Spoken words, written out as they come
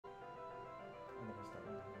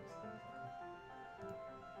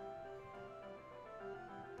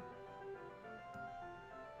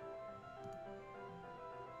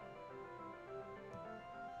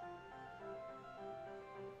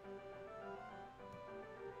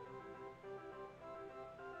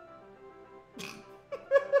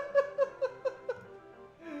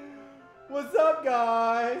up,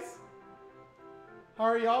 guys? How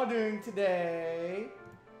are y'all doing today?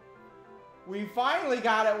 We finally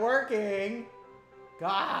got it working.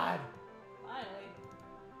 God. Finally.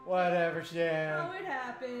 Whatever, Shan. Oh, it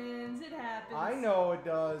happens. It happens. I know it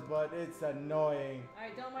does, but it's annoying.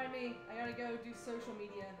 Alright, don't mind me. I gotta go do social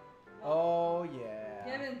media. Oh, yeah.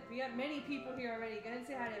 Kevin, we got many people here already. Go ahead and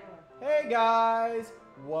say hi to everyone. Hey, guys.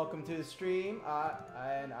 Welcome to the stream.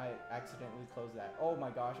 And I accidentally closed that. Oh, my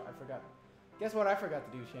gosh. I forgot. Guess what I forgot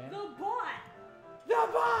to do, Shan? The bot! The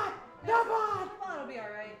bot! The bot! The bot will be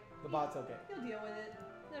alright. The bot's okay. He'll deal with it.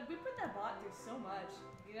 No, we put that bot through so much,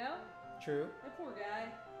 you know? True. That poor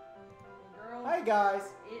guy. Little girl. Hi,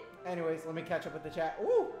 guys. It. Anyways, let me catch up with the chat.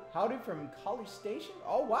 Ooh, howdy from College Station.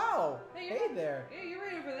 Oh, wow. Hey there. Hey, you're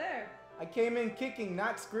right over there. I came in kicking,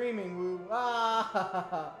 not screaming. Woo.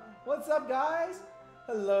 Ah. What's up, guys?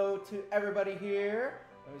 Hello to everybody here.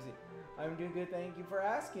 Let me see. I'm doing good. Thank you for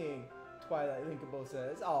asking. Twilight Linkable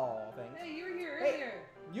says. Oh, thanks. Hey, you were here Hey. earlier.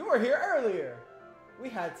 You were here earlier. We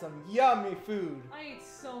had some yummy food. I ate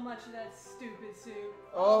so much of that stupid soup.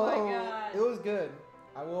 Oh, my god. It was good.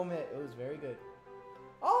 I will admit, it was very good.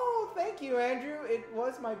 Oh, thank you, Andrew. It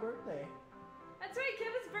was my birthday. That's right,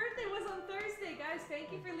 Kevin's birthday was on Thursday, guys.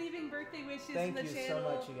 Thank you for leaving birthday wishes Thank in the you channel.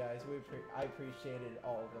 so much, you guys. I appreciated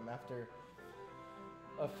all of them after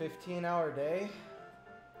a 15-hour day.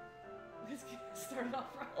 Let's get started off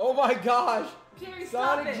right. Oh my gosh! Jerry,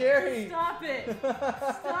 Sonic stop it. Jerry! Stop it!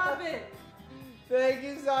 Stop it! Thank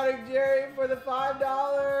you, Sonic Jerry, for the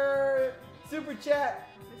 $5 super chat.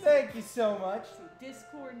 Thank you so much. So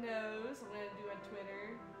Discord knows. I'm gonna do on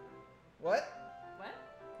Twitter. What? What?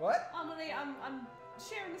 What? I'm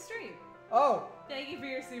sharing the stream. Oh! Thank you for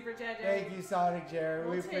your super chat, Jerry. Thank you, Sonic Jerry.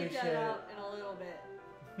 We'll We take appreciate that it. out in a little bit.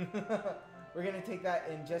 We're gonna take that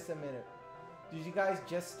in just a minute. Did you guys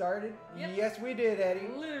just started? Yep. Yes, we did, Eddie.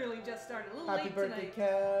 Literally just started. A little Happy late birthday,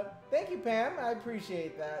 tonight. Kev. Thank you, Pam. I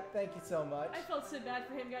appreciate that. Thank you so much. I felt so bad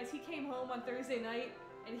for him, guys. He came home on Thursday night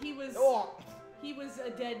and he was a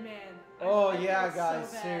dead man. Oh, I yeah, felt guys,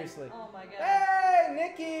 so bad. seriously. Oh my god. Hey,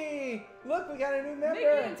 Nikki! Look, we got a new member. Nikki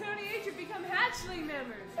and Tony H have become Hatchling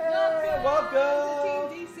members. Hey, welcome.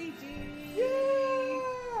 to Team DCG.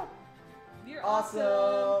 Yeah! You're Awesome.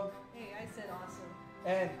 awesome. Hey, I said awesome.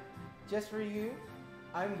 And just for you,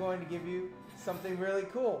 I'm going to give you something really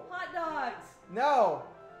cool. Hot dogs. No!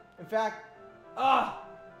 In fact,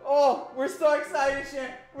 oh, we're so excited,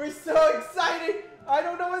 Shan. We're so excited. I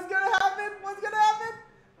don't know what's gonna happen. What's gonna happen?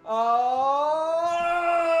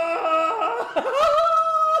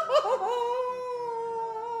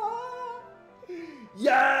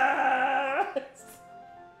 Yes!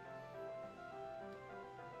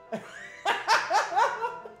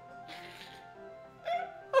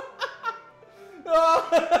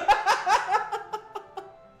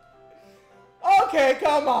 Okay,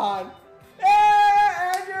 come on.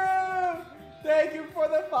 Hey, Andrew! Thank you for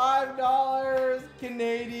the $5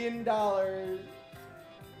 Canadian dollars.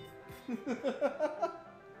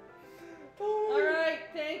 Alright,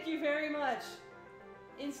 thank you very much.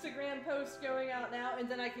 Instagram post going out now, and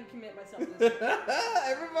then I can commit myself to this.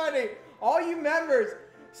 Everybody, all you members,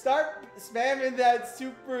 start spamming that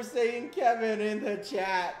Super Saiyan Kevin in the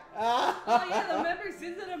chat. Oh yeah, the members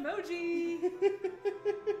did an emoji.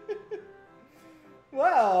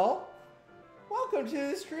 Well, welcome to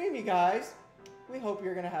the stream, you guys. We hope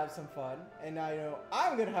you're gonna have some fun, and I know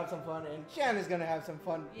I'm gonna have some fun, and Shan is gonna have some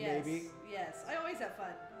fun, Yes, maybe. yes, I always have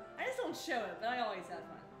fun. I just don't show it, but I always have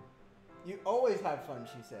fun. You always have fun,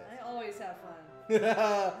 she says. I always have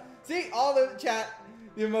fun. See, all the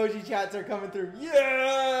emoji chats are coming through.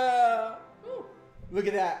 Yeah! Woo. Look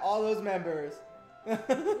at that, all those members. Wow,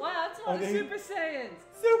 that's a lot of Super Saiyans.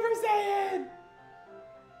 Super Saiyan!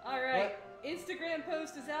 Alright, Instagram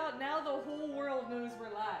post is out. Now the whole world knows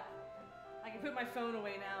we're live. I can put my phone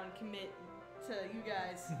away now and commit to you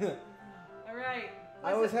guys. Alright.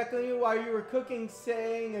 I was heckling you while you were cooking,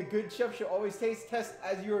 saying a good chef should always taste test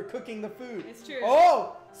as you were cooking the food. It's true.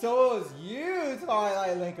 Oh, so it was you,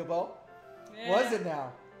 Twilight Linkable. Yeah. Was it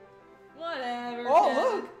now? Whatever. Oh, Kevin.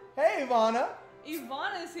 look. Hey, Ivana.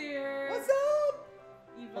 Ivana's here. What's up?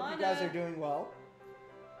 Ivana. Hope you guys are doing well.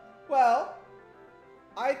 Well,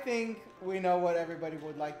 I think we know what everybody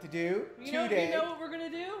would like to do today. You know what we're going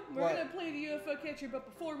to do? We're What? going to play the UFO Catcher, but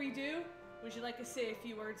before we do, would you like to say a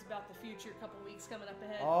few words about the future couple weeks coming up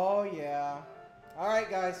ahead? Oh, yeah. All right,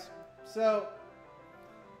 guys. So,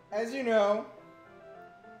 as you know,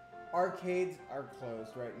 arcades are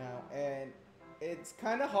closed right now, and it's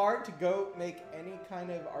kind of hard to go make any kind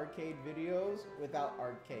of arcade videos without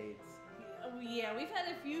arcades. Yeah, we've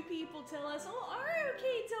had a few people tell us, oh, our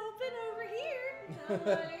arcade's open over here. And I'm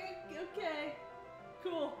like, okay.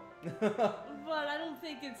 Cool. But I don't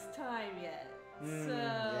think it's time yet. So.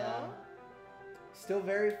 Yeah. Still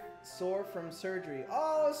very sore from surgery.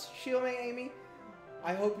 Oh, Shieldmate Amy.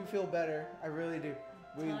 I hope you feel better. I really do.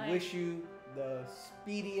 We wish you the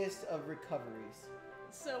speediest of recoveries.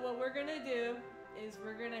 So what we're gonna do is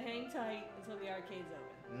we're gonna hang tight until the arcade's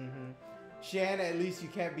open. Mm-hmm. Shan, at least you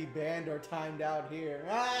can't be banned or timed out here.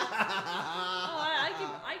 I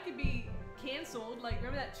could be canceled. Like,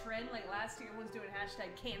 remember that trend? Like last year, everyone's doing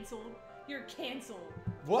hashtag canceled. You're canceled.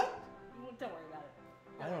 What? Well, don't worry about it.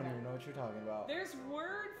 I don't even know what you're talking about. There's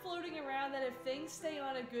word floating around that if things stay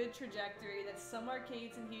on a good trajectory, that some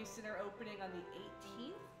arcades in Houston are opening on the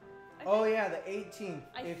 18th. Oh yeah, the 18th.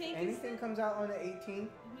 If think anything comes out on the 18th,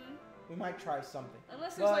 we might try something.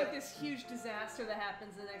 Unless there's like this huge disaster that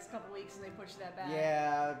happens in the next couple weeks and they push that back.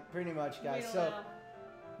 Yeah, pretty much, guys.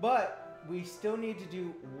 But we still need to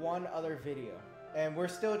do one other video, and we're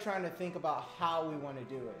still trying to think about how we want to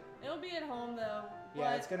do it. It'll be at home though.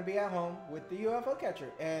 Yeah, it's gonna be at home with the UFO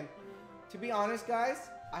Catcher. And to be honest, guys,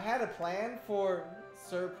 I had a plan for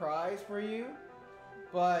surprise for you,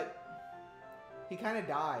 but he kind of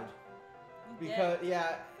died. Because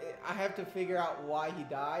I have to figure out why he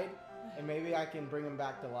died, and maybe I can bring him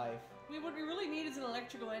back to life. What we really need is an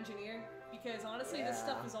electrical engineer, because honestly, this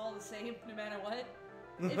stuff is all the same no matter what.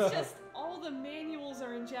 It's just all the manuals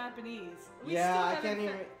are in Japanese. I can't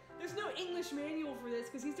even. There's no English manual for this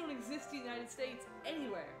because these don't exist in the United States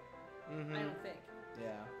anywhere. I don't think.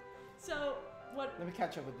 Yeah. So what? Let me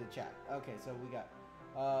catch up with the chat. Okay, so we got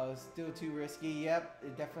still too risky. Yep,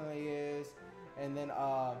 it definitely is. And then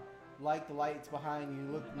like the lights behind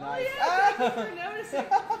you look nice. Yeah, thank you for noticing.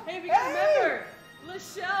 Hey, we gotta remember,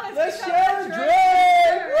 Lachelle has become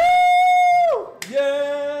Drake! Woo!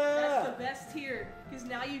 Yeah! That's the best tier, because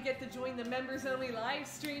now you get to join the members only live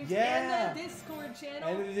streams and the Discord channel.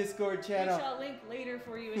 And the Discord channel. Which I'll link later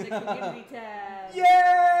for you in the community tab. Yay!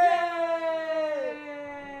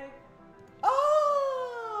 Yay!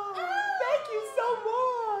 Oh! Thank you so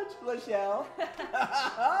much, Lachelle.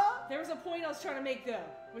 There was a point I was trying to make though,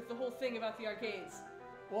 with the whole thing about the arcades.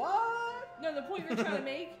 What? No, the point we were trying to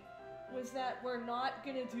make was that we're not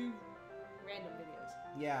gonna do random videos.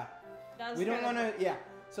 Yeah. We don't want to. Yeah.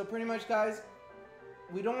 So pretty much, guys,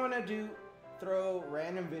 we don't want to throw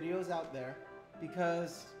random videos out there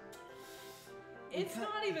because it's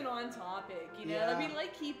not even on topic. You know, I mean,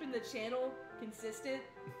 like keeping the channel consistent.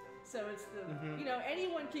 So it's the you know,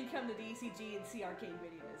 anyone can come to DCG and see arcade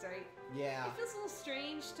videos, right? Yeah. It feels a little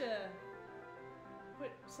strange to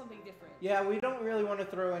put something different. Yeah, we don't really want to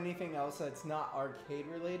throw anything else that's not arcade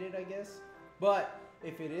related, I guess. But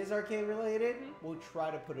if it is arcade related, we'll try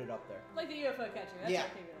to put it up there. Like the UFO Catcher, that's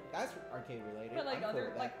arcade related. That's arcade related. But like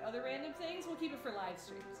other random things, we'll keep it for live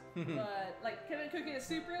streams. But like Kevin cooking a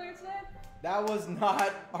soup earlier today. That was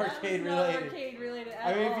not arcade related. Not arcade related at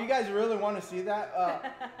all. I mean, if you guys really want to see that,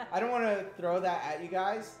 I don't want to throw that at you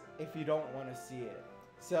guys if you don't want to see it.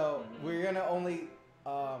 So we're gonna only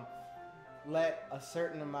let a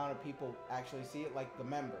certain amount of people actually see it, like the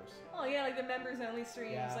members. Oh yeah, like the members only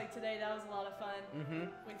streams. Like today, that was a lot of fun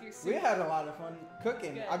with your soup. We had a lot of fun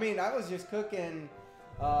cooking. I mean, I was just cooking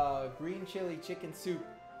green chili chicken soup,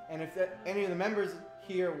 and if any of the members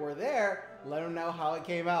here were there, let them know how it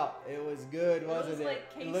came out. It was good, wasn't it? Like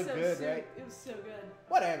It looked good, soup. right? It was so good.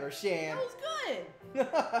 Whatever, Shan. It was good.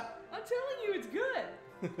 I'm telling you, it's good.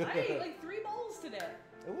 I ate like 3 bowls today.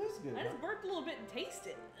 It was good. I just burped a little bit and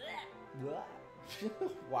tasted.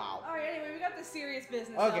 Wow. Alright, anyway, we got the serious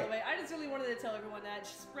business out of the way. I just really wanted to tell everyone that.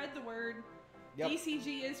 Just spread the word.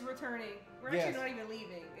 DCG is returning. We're actually not even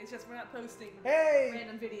leaving. It's just we're not posting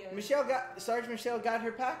random videos. Sarge Michelle got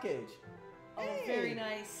her package. Oh, very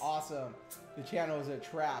nice. Awesome. The channel is a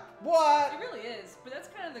trap. What? It really is. But that's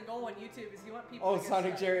kind of the goal on YouTube, is you want people to get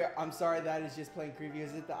Sonic stuff. Jerry, I'm sorry, that is just plain creepy.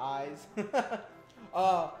 Is it the eyes?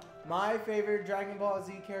 My favorite Dragon Ball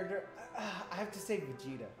Z character, I have to say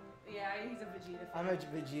Vegeta. Yeah, he's a Vegeta fan. I'm a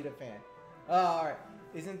Vegeta fan. Alright.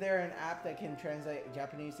 Isn't there an app that can translate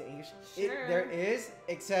Japanese to English? Sure. There is,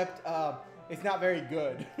 except it's not very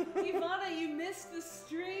good. Ivana, you missed the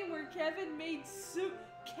stream where Kevin made soup.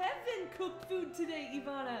 Kevin cooked food today,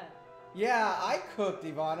 Ivana. Yeah, I cooked,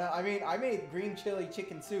 Ivana. I mean, I made green chili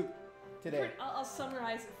chicken soup today. I'll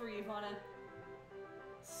summarize it for you, Ivana.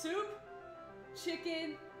 Soup,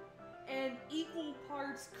 chicken, and equal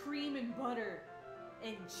parts cream and butter.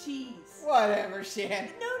 And cheese. Whatever, Shan.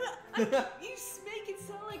 No, you make it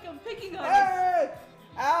sound like I'm picking on you. Hey!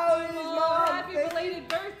 Allie's mom! Happy belated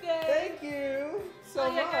birthday! Thank you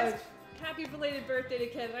so much. Guys, happy belated birthday to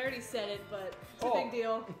Kevin. I already said it, but it's a big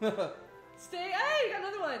deal. Hey, you got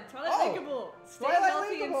another one. Twilight Linkable. Stay Twilight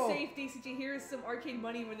healthy Linkable. and safe, DCG. Here's some arcade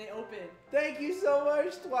money when they open. Thank you so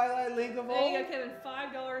much, Twilight Linkable. There you go, Kevin.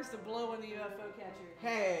 $5 to blow on the UFO Catcher.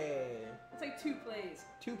 Hey. It's like 2 plays.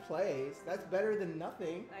 2 plays? That's better than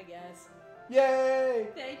nothing. I guess. Yay!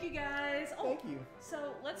 Thank you, guys. Oh, Thank you.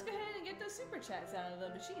 So let's go ahead and get those super chats out of the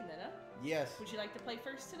machine then, huh? Yes. Would you like to play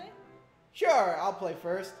first today? Sure, I'll play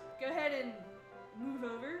first. Go ahead and move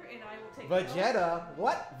over, and I will take Vegeta?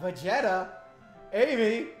 What? Vegeta?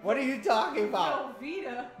 Amy, what are you talking about?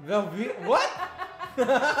 Velveeta. Velveeta? What?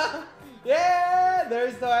 Yeah,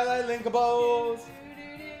 there's Twilight Linkables.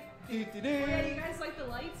 Yeah, you guys like the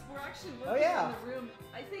lights? We're actually working on the room.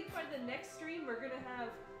 I think by the next stream, we're going to have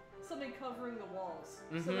something covering the walls.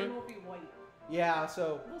 So they won't be white. Yeah,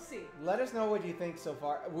 so we'll see. Let us know what you think so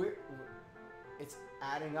far. It's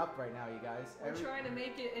adding up right now, you guys. We're trying to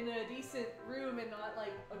make it in a decent room and not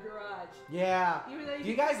like a garage. Yeah. Even though do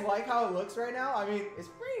you guys like how it looks right now? I mean, it's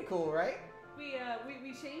pretty cool, right? We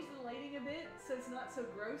changed the lighting a bit so it's not so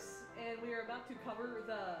gross, and we are about to cover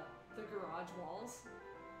the garage walls.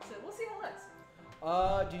 So we'll see how it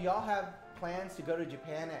looks. Do y'all have plans to go to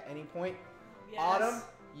Japan at any point? Yes. Autumn?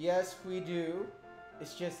 Yes, we do.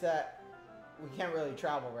 It's just that we can't really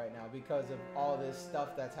travel right now because of all this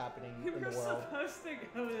stuff that's happening in the world. We were supposed to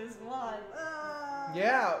go this month.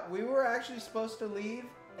 Yeah, we were actually supposed to leave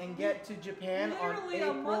and get to Japan on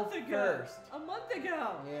April 1st. A month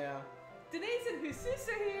ago. Yeah. Denise and Jesus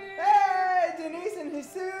are here. Hey, Denise and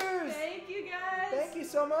Jesus. Thank you, guys. Thank you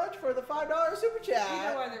so much for the $5 super chat. You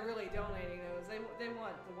know why they're really donating those. They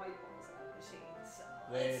want the white balls out of the machine. So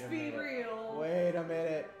let's be real. Wait a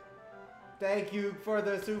minute. Thank you for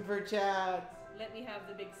the super chats. Let me have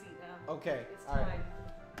the big seat now. Okay. It's all right. time.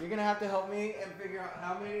 You're going to have to help me and figure out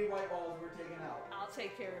how many white balls we're taking out. I'll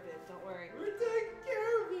take care of it. Don't worry. We're taking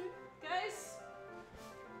care of it. Guys,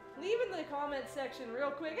 leave in the comment section real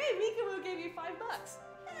quick. Hey, Weekawoo gave you $5.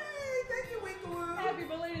 Hey, thank you, Weekawoo. Happy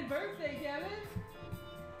belated birthday, Kevin.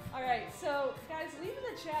 All right, so guys, leave in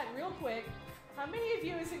the chat real quick. How many of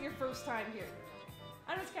you is it your first time here?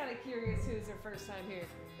 I'm just kind of curious who's their first time here.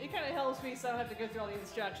 It kind of helps me so I don't have to go through all the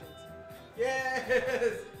instructions.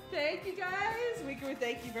 Yes. Thank you, guys. Weekawoo,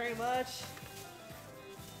 thank you very much.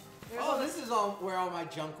 This is where all my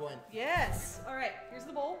junk went. Yes. All right, here's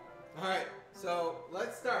the bowl. All right, so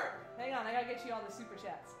let's start. Hang on, I gotta get you all the super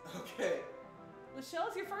chats. Okay.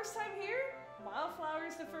 Lachelle's your first time here?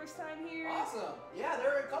 Wildflower's the first time here. Awesome. Yeah,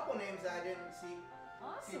 there are a couple names that I didn't see.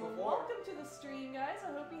 Awesome. Welcome to the stream, guys.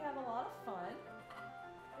 I hope you have a lot of fun.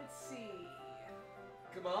 Let's see.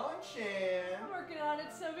 Come on, Shan. I'm working on it.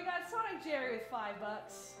 So we got Sonic Jerry with $5.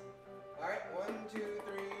 All right, 1, 2, 3,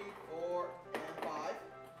 4, and 5.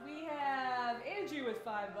 We have Andrew with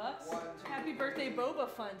 $5. 1, 2, Happy birthday, Boba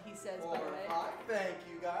Fund, he says, 4, by the way. 5. Thank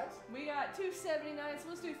you, guys. We got $2.79, so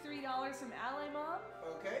let's do $3 from Ally Mom.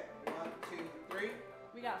 Okay, 1, 2, 3.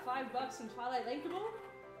 We got $5 from Twilight Linkable.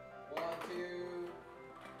 1, 2,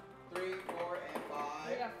 3, 4, and 5.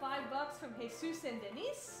 We got $5 from Jesus and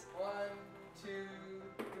Denise. 1, 2,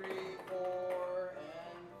 3, 4,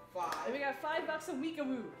 and 5. And we got $5 from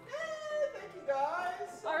Weekawoo. Hey, thank you,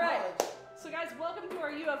 guys. So all right. much. So guys, welcome to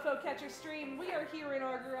our UFO Catcher stream. We are here in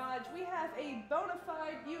our garage. We have a bona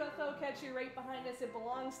fide UFO Catcher right behind us. It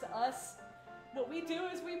belongs to us. What we do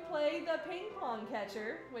is we play the ping pong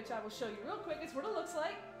catcher, which I will show you real quick. It's what it looks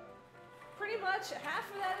like. Pretty much half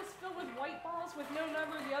of that is filled with white balls with no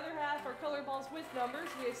number. The other half are color balls with numbers.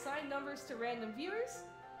 We assign numbers to random viewers.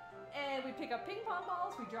 And we pick up ping pong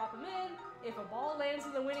balls, we drop them in. If a ball lands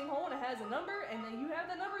in the winning hole and it has a number, and then you have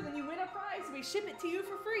the number, then you win a prize. We ship it to you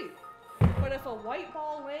for free. But if a white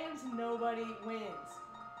ball lands, nobody wins.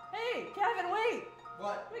 Hey, Kevin, wait!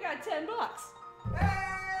 What? We got $10.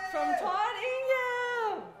 Hey! From Todd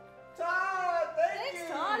Ingham! Todd, thanks,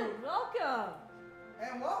 Thanks, Todd. Welcome.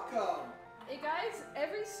 And welcome. Hey guys,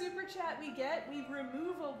 every super chat we get, we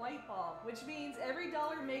remove a white ball, which means every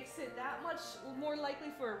dollar makes it that much more likely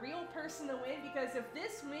for a real person to win, because if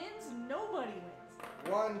this wins, nobody wins.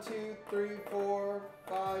 1, 2, 3, 4,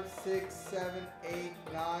 5, 6, 7, 8,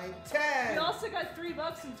 9, 10. We also got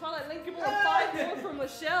 $3 from Twilight Linkable and 5 more from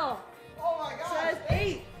Michelle. Oh my gosh. So that's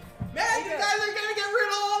 8. Man, you guys are gonna get rid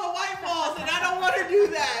of all the white balls, and I don't want to do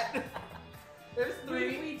that. There's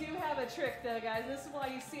 3. We do have a trick though, guys. This is why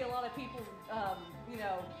you see a lot of people, you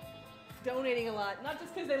know, donating a lot. Not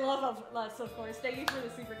just because they love us, of course. Thank you for the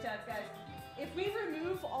super chats, guys. If we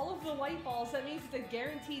remove all of the white balls, that means it's a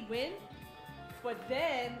guaranteed win. But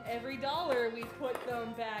then, every dollar we put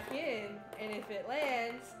them back in, and if it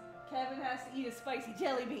lands, Kevin has to eat a spicy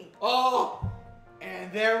jelly bean. Oh,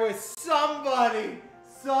 and there was somebody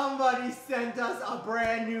Somebody sent us a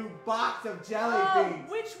brand new box of jelly beans.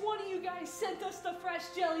 Which one of you guys sent us the fresh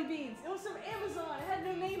jelly beans? It was from Amazon. It had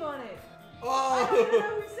no name on it. Oh. I don't even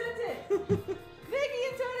know who sent it. Nikki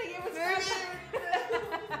and Tony, it was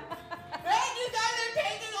Hey, you guys are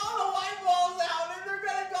taking all the white balls out and they're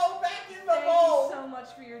going to go back in the bowl. Thank you so much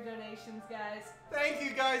for your donations, guys. Thank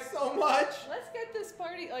you guys so much. Let's get this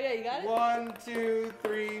party. Oh, yeah, you got it? 1, 2,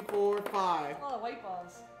 3, 4, 5. Oh, white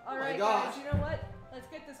balls. All Oh my right, gosh. guys, you know what? Let's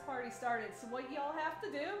get this party started. So what y'all have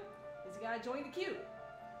to do is you gotta join the queue.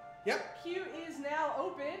 Yep. Queue is now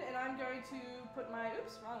open, and I'm going to put my,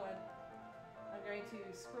 oops, wrong one. I'm going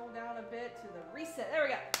to scroll down a bit to the reset. There we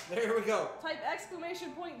go. There we go. Type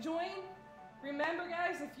exclamation point join. Remember,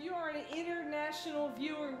 guys, if you are an international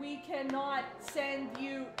viewer, we cannot send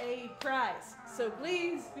you a prize. So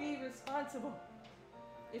please be responsible.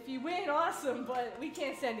 If you win, awesome, but we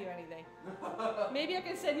can't send you anything. Maybe I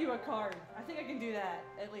can send you a card. I think I can do that,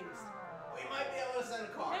 at least. We might be able to send a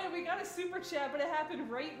card. Hey, we got a super chat, but it happened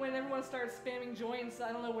right when everyone started spamming join, so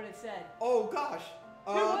I don't know what it said. Oh, gosh.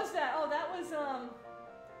 Who was that? Oh, that was, oh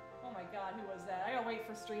my god, who was that? I gotta wait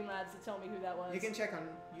for Streamlabs to tell me who that was. You can check on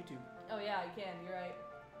YouTube. Oh yeah, you can, you're right.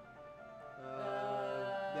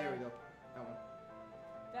 There we go. That one.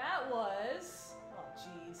 That was, oh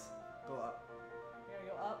jeez. Go up. You're gonna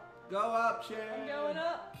go up. Go up, Shan. I'm going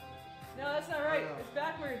up. No, that's not right. Oh, no. It's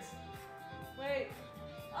backwards. Wait.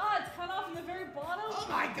 Ah, it's cut off in the very bottom. Oh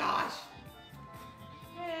my gosh.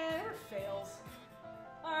 Man, never fails.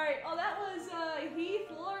 Alright, oh that was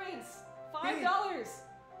Heath Lawrence. $5.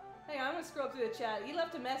 Hang on, I'm gonna scroll up through the chat. He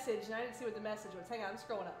left a message and I didn't see what the message was. Hang on, I'm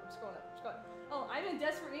scrolling up. Oh, I'm in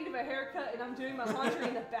desperate need of a haircut and I'm doing my laundry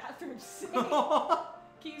in the bathroom sink.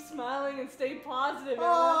 Keep smiling and stay positive.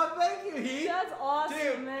 Oh, thank you, Heath. That's awesome,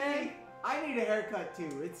 Dude, man. Heath, I need a haircut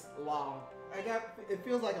too. It's long. It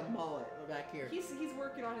feels like a mullet back here. He's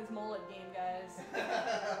working on his mullet game, guys.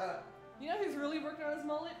 You know who's really working on his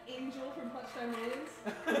mullet? Angel from Punchtime Wins.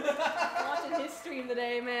 Watching his stream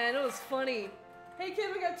today, man. It was funny. Hey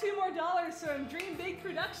kid, we got $2 more from Dream Big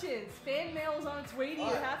Productions. Fan mail is on its way to you.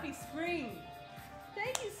 Happy spring.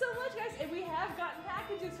 Thank you so much, guys. And we have gotten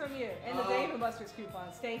packages from you. And the Dave & Buster's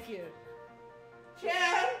coupons. Thank you.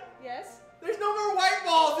 Shan! Yes? There's no more white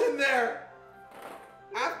balls in there!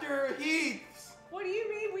 After Heath's. What do you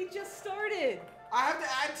mean? We just started. I have to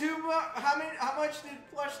add 2 more. How much did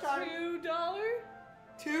Plush Time? $2?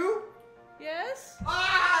 2? Yes?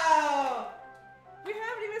 Ah! We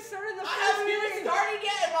haven't even started the I first haven't game. even started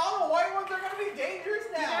yet, and all the white ones are gonna be dangerous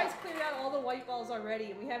now. You guys cleared out all the white balls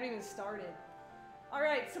already, and we haven't even started.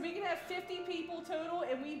 Alright, so we can have 50 people total,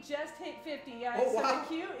 and we just hit 50, guys. Oh, wow. So the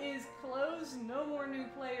queue is closed. No more new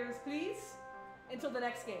players, please, until the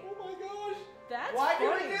next game. Oh my gosh. That's Why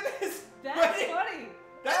funny. do we do this? That's funny.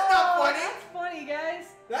 That's not funny. That's funny, guys.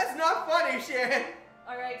 That's not funny, Shan.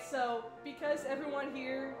 Alright, so because everyone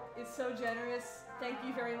here is so generous, thank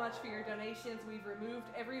you very much for your donations. We've removed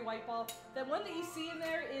every white ball. That one that you see in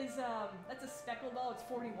there is, that's a speckled ball. It's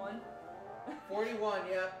 41. 41,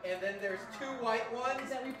 yeah. And then there's 2 white ones.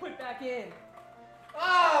 That we put back in.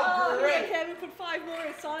 Oh, great. Yeah, Kevin put 5 more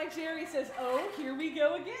and Sonic Jerry says, oh, here we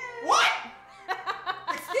go again. What?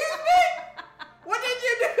 Excuse me? What did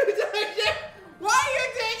you do, Sonic Jerry? Why are you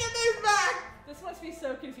taking these back? This must be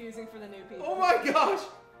so confusing for the new people. Oh my gosh.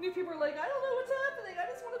 New people are like, I don't know what's happening. I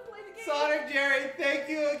just want to play the game. Sonic Jerry, thank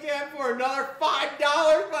you again for another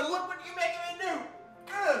 $5, but look what you're making me do.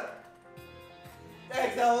 Ugh.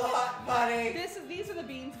 Thanks a lot, buddy. These are the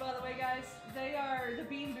beans, by the way, guys. They are the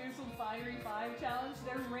Bean Boozled Fiery 5 challenge.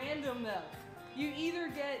 They're random, though. You either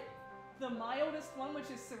get the mildest one, which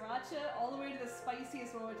is Sriracha, all the way to the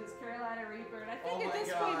spiciest one, which is Carolina Reaper. And I think at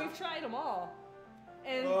this point, we've tried them all.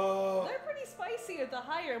 And they're pretty spicy at the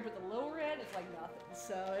higher end, but the lower end, it's like nothing.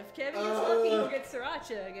 So if Kevin gets lucky, he'll get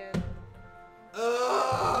Sriracha again.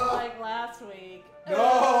 Like last week.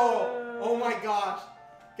 No! Oh my gosh.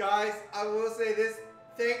 Guys, I will say this.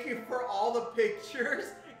 Thank you for all the pictures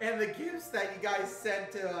and the gifts that you guys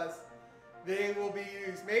sent to us. They will be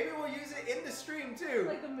used. Maybe we'll use it in the stream too.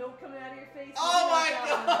 Like the milk coming out of your face. Oh my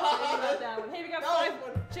god! That one. Hey, we got 5.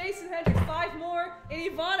 Jason Hendricks, 5 more. And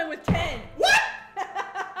Ivana with 10. What?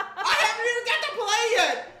 I haven't even got to play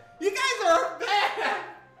yet. You guys are bad.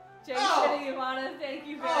 Jason and Ivana, thank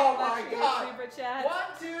you very much for your super chat. 1,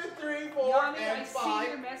 2, 3, 4, Yami, and I 5.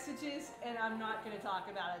 see your messages, and I'm not going to talk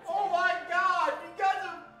about it today. Oh my god, you guys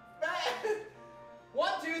are bad.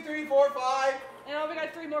 1, 2, 3, 4, 5. And we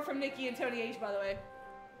got 3 more from Nikki and Tony H, by the way.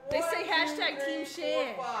 They 1, say 2, hashtag 3, Team 4,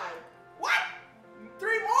 Shan. 5. What?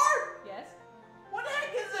 3 more? Yes. What the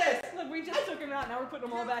heck is this? Look, we just took them out. Now we're putting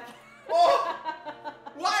them all back in. Oh,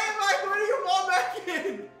 why am I putting them all back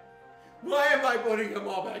in? Why am I putting them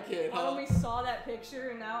all back in? When we saw that picture,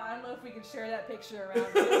 and now I don't know if we can share that picture around.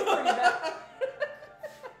 It's pretty bad.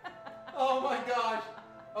 Oh my gosh.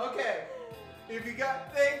 Okay. If you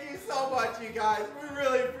got, thank you so much, you guys. We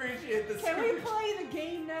really appreciate this. Can we play the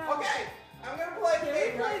game now? Okay. I'm gonna play the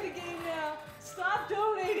game. Can we play the game now? Stop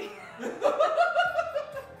donating.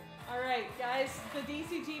 All right, guys. The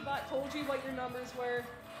DCGBot told you what your numbers were.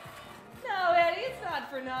 No, Eddie, it's not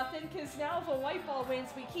for nothing, because now if a white ball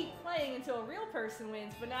wins, we keep playing until a real person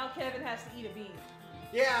wins, but now Kevin has to eat a bean.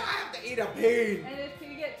 Yeah, I have to eat a bean. And if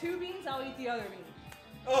you get 2 beans, I'll eat the other bean.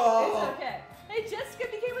 Oh. It's okay. Hey, Jessica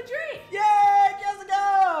became a Drake. Yay,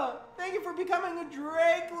 Jessica! Thank you for becoming a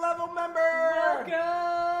Drake level member.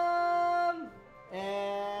 Welcome.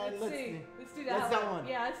 And Let's see. Let's do that That's that one.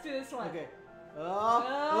 Yeah, let's do this one. Okay.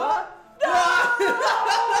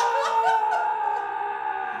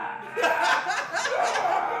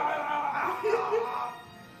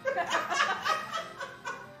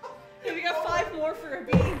 Hey, we got 5 more for a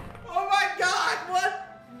bean. Oh my God!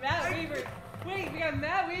 What? Matt Weaver. Wait, we got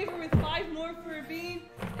Matt Weaver with 5 more for a bean,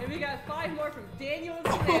 and we got 5 more from Daniel and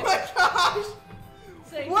Smith. Oh my gosh!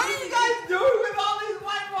 Saying, What are you guys doing with all these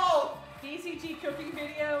white balls? DCG cooking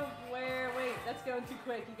video where, wait, that's going too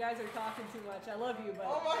quick. You guys are talking too much. I love you, but.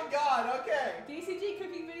 Oh my God, okay. DCG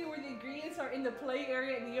cooking video where the ingredients are in the play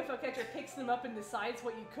area and the UFO catcher picks them up and decides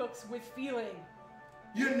what you cooks with feeling.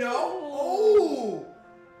 You know? Oh!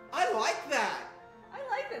 I like that. I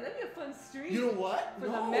like that. That'd be a fun stream. You know what? For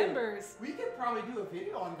the members. We could probably do a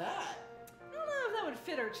video on that. I don't know if that would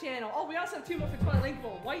fit our channel. Oh, we also have 2 more for Twilight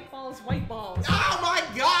Linkable. White balls, white balls. Oh my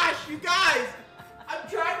gosh, you guys! I'm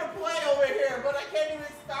trying to play over here, but I can't even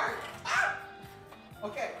start. Ah!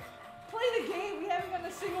 Okay. Play the game. We haven't gotten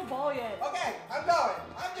a single ball yet. Okay, I'm going.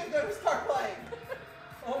 I'm just going to start playing.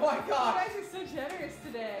 Oh my gosh. You guys are so generous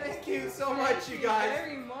today. Thank you so much, you guys.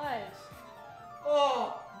 Very much.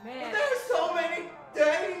 Oh, man. But there are so many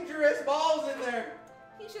dangerous balls in there.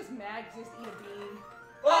 He's just mad. Just eat a bean.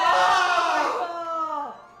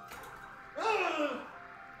 Oh!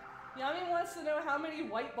 Yami wants to know how many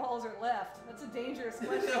white balls are left. That's a dangerous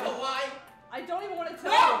question. Why? I don't even want to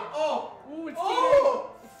tell No! you. Oh! Ooh, it's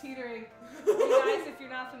Oh! teetering. It's teetering. You guys, if you're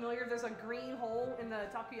not familiar, there's a green hole in the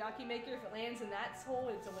takoyaki maker. If it lands in that hole,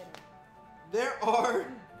 it's a winner. There are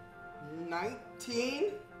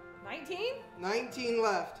 19? 19? 19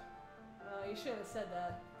 left. Oh, you should have said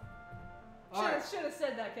that. Should have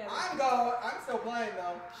said that, Kevin. I'm going. I'm still playing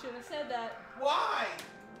though. Should have said that. Why?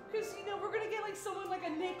 Because, you know, we're going to get like someone like a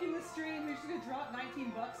Nick in the stream who's going to drop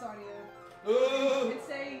 19 bucks on you. Ooh. And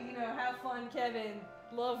say, you know, have fun, Kevin.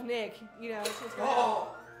 Love Nick. You know, that's what's going to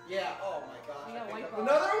Oh, yeah. Oh my gosh. You got I picked white up ball.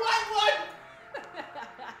 another white one.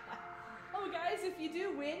 Oh, guys, if you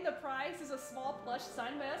do win, the prize is a small plush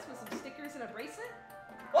signed by us with some stickers and a bracelet.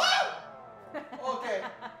 Whoa! Okay,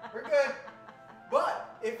 we're good.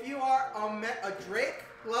 But if you are a Drake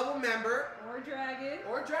level member Or dragon.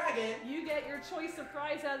 You get your choice of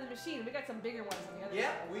prize out of the machine. We got some bigger ones on the other side.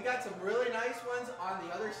 Yep, we got some really nice ones on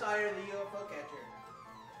the other side of the UFO Catcher.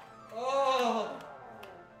 Oh!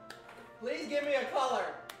 Please give me a color.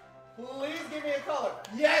 Please give me a color.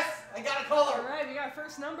 Yes, I got a color. All right, we got our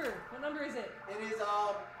first number. What number is it? It is it's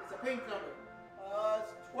a pink number.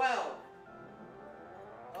 It's 12.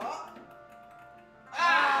 Oh.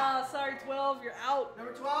 Ah, sorry, 12. You're out.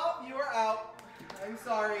 Number 12, you are out. I'm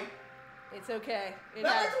sorry. It's okay. Number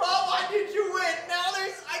 12, why did you win? Now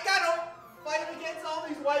I gotta fight against all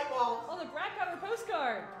these white balls. Oh, the Brad got our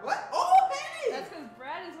postcard. What? Oh, hey! That's because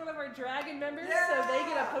Brad is one of our dragon members, Yeah. so they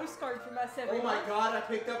get a postcard from us every Oh my month. God, I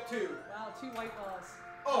picked up 2. Wow, 2 white balls.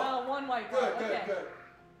 Oh. Well, 1 white ball. Good, Okay. good.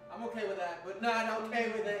 I'm okay with that, but not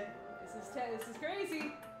okay with it. This is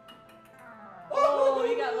crazy. Oh,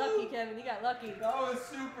 you got lucky, Kevin. You got lucky. That was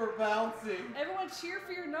super bouncy. Everyone cheer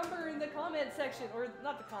for your number in the comment section. Or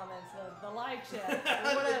not the comments, the live chat. Or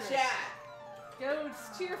The whatever. chat. Go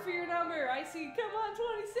cheer for your number. I see. Come on,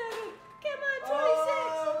 27. Come on, 26.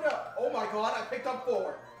 Oh, no. Oh my God, I picked up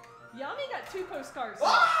 4. Yami got 2 postcards. Oh,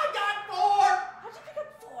 I got 4. How'd you pick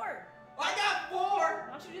up 4? I got 4. Why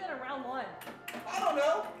don't you do that in round 1? I don't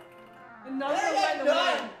know. And none of I them got went to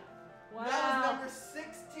none. win. Wow. That was number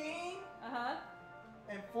 16 Uh-huh.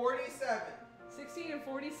 and 47. 16 and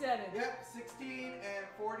 47. Yep, 16 and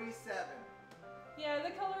 47. Yeah,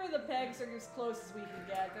 the color of the pegs are as close as we can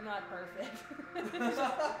get. They're not perfect.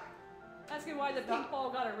 Asking why the pink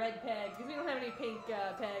ball got a red peg, because we don't have any pink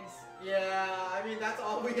pegs. Yeah, I mean, that's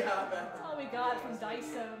all we have. That's all we got from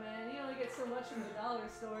Daiso, man. You only get so much from the dollar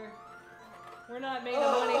store. We're not made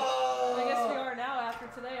of money. I guess we are now after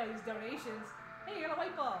today, all these donations. Hey, you got a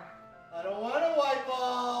white ball. I don't want a white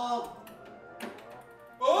ball.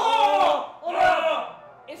 Oh!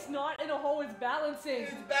 balancing.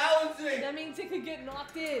 It's balancing. That means it could get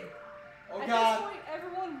knocked in. Oh At God. this point,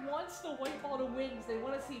 everyone wants the white ball to win because they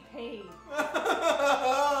want to see pain.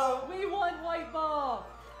 We want white ball.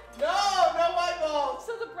 No white balls.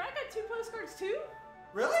 So the brat got 2 postcards too?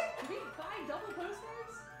 Really? Did we buy double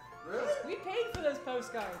postcards? Really? We paid for those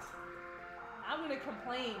postcards. I'm gonna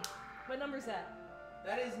complain. What number's that?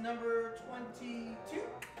 That is number 22. Is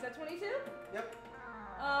that 22? Yep.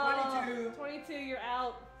 22. 22, you're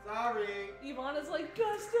out. Sorry. Ivana's like,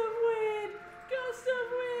 gust of wind! Gust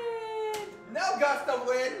of wind! No gust of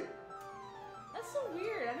wind. That's so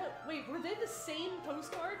weird. I know. Wait, were they the same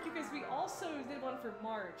postcard? Because we also did one for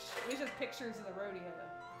March. It was just pictures of the rodeo.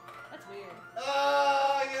 That's weird.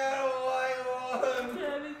 Oh, I got a white one.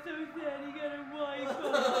 That is so sad. You got a white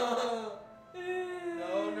one.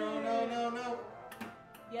 No.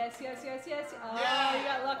 Yes. Oh, Yeah. you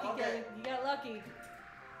got lucky, Okay. Kevin. You got lucky.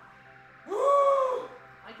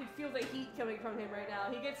 I can feel the heat coming from him right now.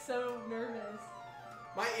 He gets so nervous.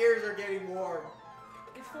 My ears are getting warm.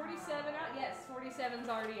 Is 47 out? Yes, 47's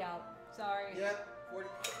already out. Sorry. Yep. 40.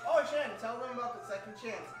 Oh, Shan, tell them about the second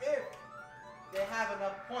chance if they have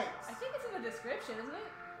enough points. I think it's in the description, isn't it?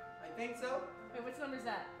 I think so. Wait, which number's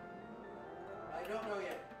that? I don't know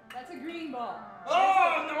yet. That's a green ball.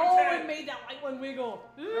 Oh, number 10. It made that white one wiggle.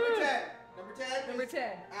 Number 10. Number 10. Number is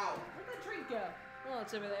 10. out. Where'd that drink go? Oh,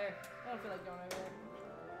 it's over there. I don't feel like going over there.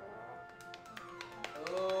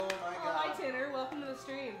 Oh my Oh, hi, God. Tinner. Welcome to the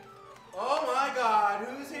stream. Oh my God.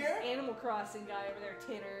 Who's here? Animal Crossing guy over there,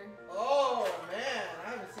 Tinner. Oh man, I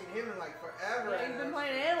haven't seen him in like forever. Yeah, he's been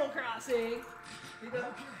playing Animal Crossing. He does.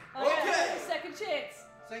 Oh, yeah, Okay. second chance.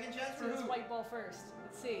 Second chance for Do this who? white ball first.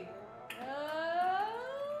 Let's see.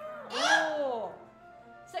 Oh!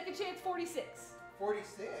 Second chance, 46.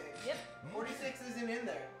 46. Yep. 46 isn't in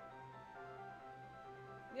there.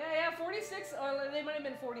 Yeah, 46. Or they might have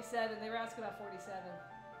been 47. They were asking about 47.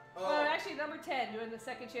 Oh. Well, actually, number 10. Doing the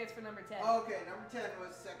second chance for number 10. Okay, number 10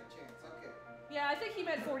 was second chance. Okay. Yeah, I think he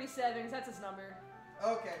meant 47 because that's his number.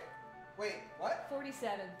 Okay. Wait, what?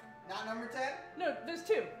 47. Not number 10? No, there's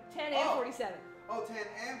 2. 10 and Oh. 47. Oh, 10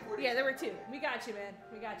 and 47. Yeah, there were 2. We got you, man.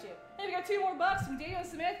 We got you. Hey, we got 2 more bucks from Daniel and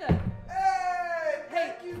Samantha. Hey,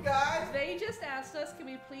 thank you guys. They just asked us, can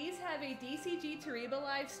we please have a DCG Tariba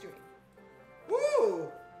live stream?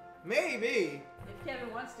 Woo! Maybe. If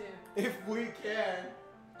Kevin wants to. If we can.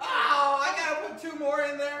 Oh, I gotta put 2 more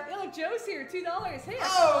in there. Hey, look, Joe's here. $2. Hey,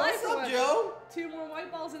 Oh, apply what's for up, one. Joe? 2 more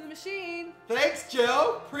white balls in the machine. Thanks,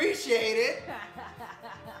 Joe. Appreciate it.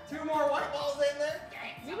 2 more white balls in there.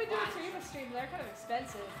 We've been doing Tariba streams. They're kind of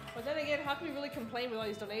expensive. But then again, how can we really complain with all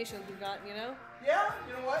these donations we've gotten, you know? Yeah,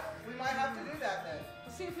 you know what? We might have to do that then.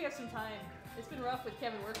 We'll see if we have some time. It's been rough with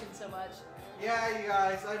Kevin working so much. Yeah, you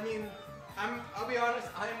guys. I mean, I'll be honest.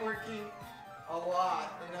 I'm working a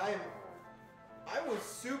lot, and I was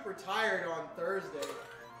super tired on Thursday.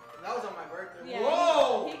 That was on my birthday. Yeah,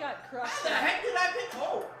 Whoa! he got crushed. How the heck did I pick?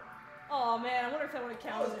 Oh! Oh man, I wonder if that would have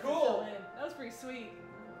counted. was if cool. it fell in. That was pretty sweet.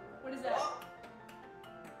 What is that?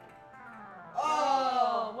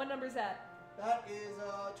 Oh! What number is that? That is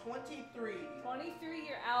 23. 23,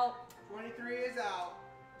 you're out. 23 is out.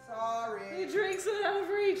 Sorry. The drink's out of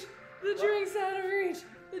reach. The drink's out of reach.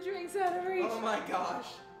 The drink's out of reach. Oh my gosh.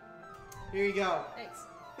 Here you go. Thanks.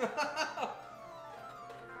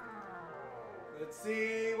 Let's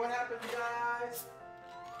see what happens, guys.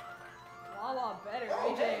 Wawa better,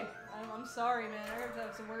 Oh, AJ. hey. I'm sorry, man. I have to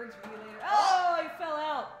have some words for you later. Oh, I fell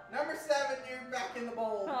out. Number 7, you're back in the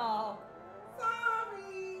bowl. Oh.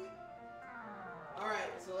 Sorry.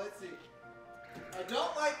 Alright, so let's see. I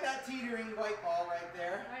don't like that teetering white ball right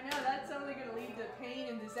there. I know, that's only going to lead to pain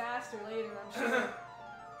and disaster later, I'm sure.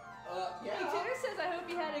 Yeah. Hey, Tanner says, I hope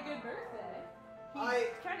you had a good birthday. He I-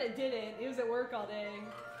 kind of didn't. He was at work all day.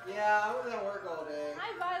 Yeah, I was at work all day.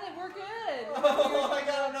 Hi, Violet, we're good. Oh, I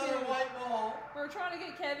got another Too. white ball. We're trying to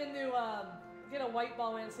get Kevin to get a white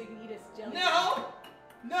ball in so he can eat his jelly. No!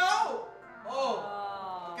 No! Oh,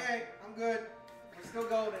 Oh. okay, I'm good. We're still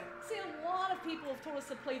golden. See, a lot of people have told us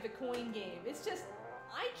to play the coin game. It's just,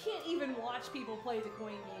 I can't even watch people play the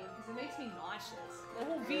coin game because it makes me nauseous. The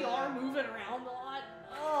whole VR moving around a lot.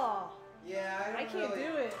 Oh, Yeah, I can't really...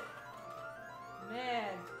 do it. Man.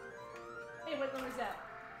 Hey, what number is that?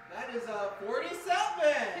 That is 47.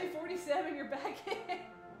 Hey, 47, you're back in.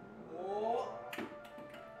 Oh.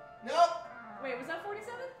 Nope. Wait, was that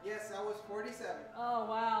 47? Yes, that was 47. Oh,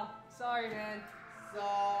 wow. Sorry, man.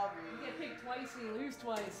 Sorry. You get picked twice and you lose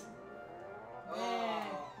twice. Man,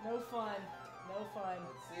 no fun. No fun.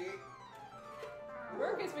 Let's see.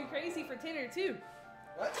 Work has been crazy for Tinner, too.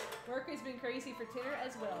 What? Work has been crazy for Tinner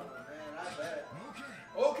as well. Man, I bet.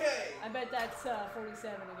 Okay. I bet that's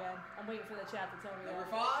 47 again. I'm waiting for the chat to tell me Number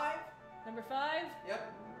that. 5. Number 5?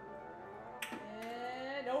 Yep.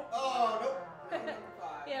 And nope. Oh, nope. No, number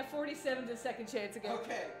 5. Yeah, 47 to second chance again.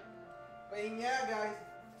 Okay. But yeah, guys,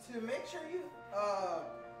 to make sure you,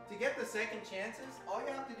 to get the second chances, all you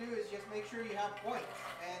have to do is just make sure you have points.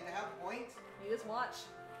 And to have points, You just watch.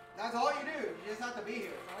 that's all you do. You just have to be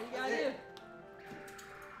here. All you That's gotta it.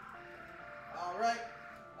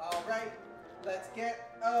 All right. Let's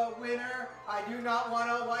get a winner. I do not want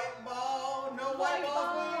a white ball. No white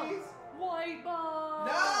balls, please. White ball!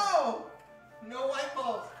 No! No white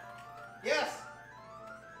balls. Yes.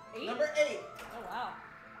 8? Number 8. Oh, wow.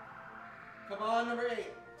 Come on, number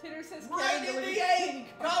 8. Titter says Right Kevin in the delivers 8. greeting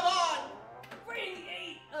Come cards. on. Right in the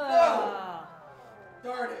 8! No.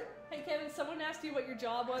 Darn it. Hey, Kevin, someone asked you what your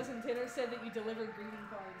job was, and Titter said that you delivered greeting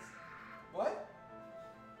cards. What?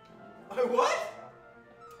 What?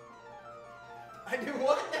 I do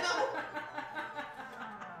what now?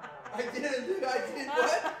 I did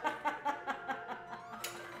what?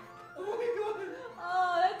 Oh my god.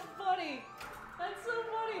 Oh, that's funny. That's so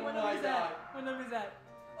funny. What Oh my number is that? God. What number is that?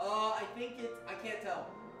 I think it's, I can't tell.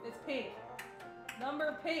 It's pink.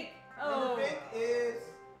 Number pink. Oh. Number pink is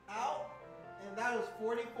out, and that was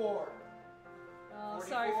 44. Oh,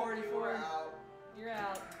 sorry, 44. You were out. You're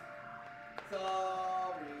out.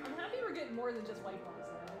 Sorry. I'm happy we're getting more than just white balls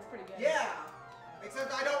though. That's pretty good. Yeah.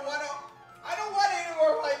 Except I don't want any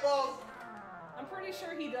more white balls. I'm pretty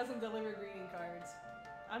sure he doesn't deliver greeting cards.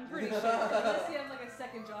 I'm pretty sure. Unless he has like a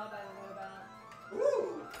second job I don't know about.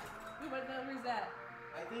 Ooh. Ooh, what number is that?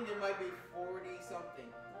 I think it might be 40 something.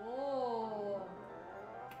 Oh.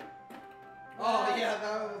 Oh yeah,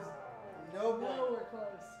 that was no point. Nowhere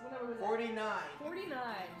close. What number was that? 49. 49.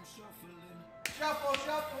 Shuffle,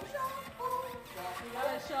 shuffle, shuffle. We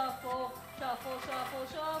gotta shuffle, shuffle, shuffle,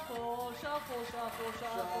 shuffle, shuffle, shuffle,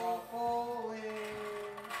 shuffle, Shuffling.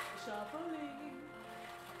 shuffling.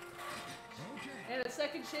 And a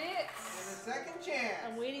second And chance. a second chance.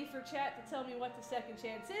 I'm waiting for chat to tell me what the second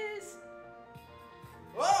chance is.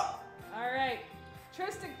 Whoa! Alright.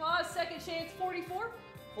 Tristan Claus, second chance 44.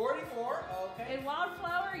 44, okay. And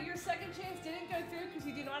Wildflower, your second chance didn't go through because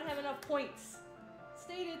you do not have enough points.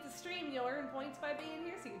 Stated the stream, you'll earn points by being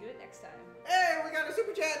here, so you can do it next time. Hey, we got a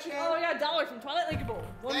super chat, Shan. Oh, we got $1 from Twilight Linkable.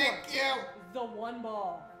 One more. Thank you. The one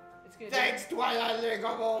ball. It's gonna Thanks, do it. Twilight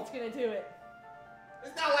Linkable. It's gonna do it.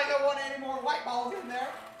 It's not like I want any more white balls in there.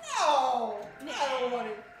 No! No. I don't want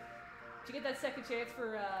it. Did you get that second chance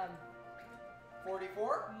for,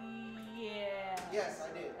 44? yeah. Yes,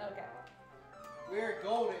 I did. Okay. We're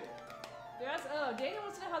golden. There's, oh, Daniel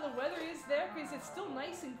wants to know how the weather is there because it's still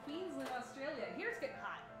nice in Queensland, Australia. Here it's getting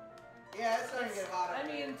hot. Yeah, it's starting to get hot. I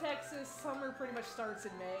mean, in Texas, summer pretty much starts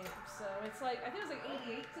in May, so it's like, I think it was like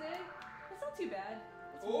 88 today. It's not too bad.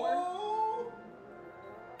 It's warm. Oh!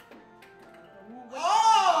 Ooh,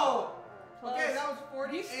 Oh! Plus, Okay, that was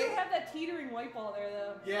 48. you still have that teetering white ball there,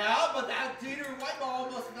 though. Yeah, but that teetering white ball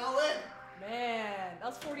almost fell in. Man, that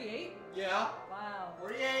was 48? Yeah. Wow.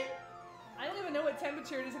 48. I don't even know what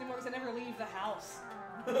temperature it is anymore because I never leave the house.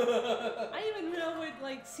 I don't even know what,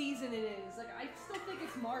 like, season it is. Like, I still think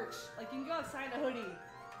it's March. Like, you can go outside in a hoodie.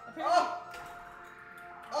 Apparently. Oh!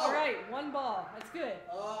 Alright, one ball. That's good.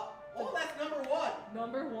 Oh, that's number 1.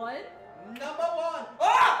 Number 1? Number 1.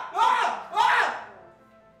 Ah! Ah! Ah!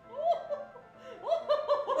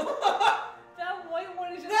 That white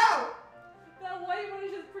one is just... No! That white one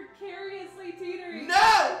is just precariously teetering.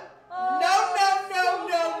 No! Oh, No!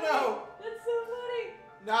 That's so funny.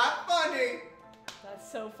 Not funny. That's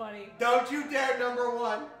so funny. Don't you dare, number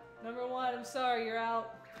 1. Number 1, I'm sorry, you're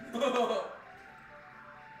out.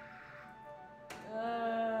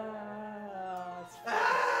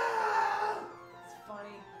 It's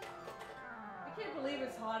funny. I can't believe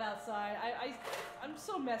it's hot outside. I'm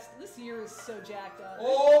so messed. This year is so jacked up.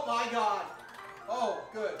 Oh my god. Oh,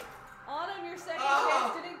 good. Autumn, your second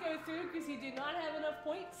chance didn't go through because you do not have enough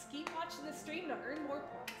points. Keep watching the stream to earn more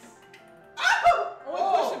points. Oh!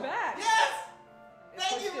 Oh, push it back. Yes! It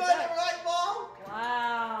Thank you pushed for it the back. white ball.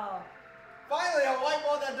 Wow. Finally, a white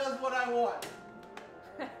ball that does what I want.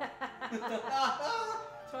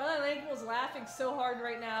 Twilight Linkable's laughing so hard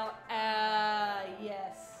right now.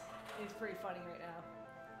 Yes. It's pretty funny right now.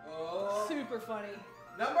 Oh. Super funny.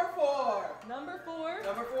 Number 4. Number 4.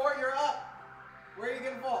 Number 4, you're up. Where are you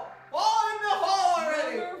gonna fall? Fall in the hole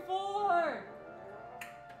already. Number 4.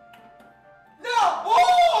 No!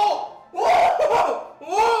 Oh! Oh! Oh!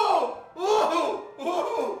 Oh! Oh!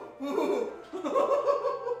 Oh!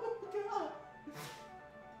 God.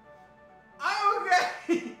 I'm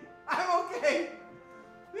okay. I'm okay.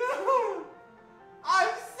 I'm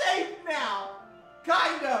safe now.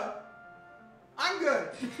 Kind of.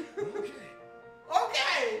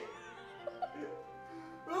 Okay!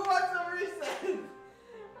 Who wants a reset?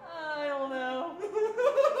 I don't know.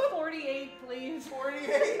 48, please. 48?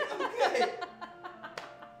 Okay.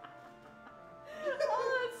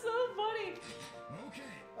 Oh, that's so funny.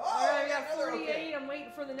 Okay. Oh, Alright, I got another 48. okay. I'm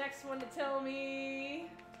waiting for the next one to tell me.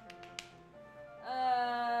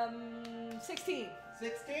 16.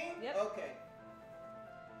 16? Yep. Okay.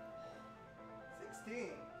 16.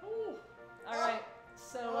 Ooh. Alright,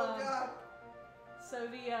 so, Oh, God. so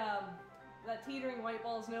the, that teetering white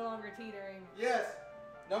ball is no longer teetering, Yes.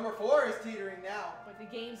 Number 4 is teetering now. but the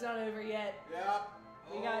game's not over yet. Yep.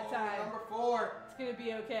 We got time. Number 4. It's gonna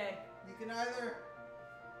be okay. You can either...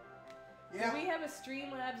 Do Yeah. we have a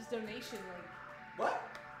Streamlabs donation link? What?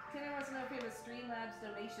 Tanner wants to know if we have a Streamlabs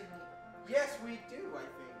donation link. Yes, we do, I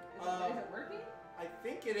think. Is it working? I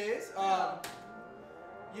think it is. Oh.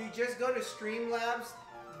 You just go to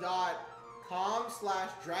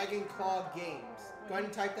streamlabs.com/DragonClawGames. Go ahead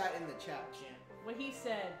and type that in the chat, Shan. What he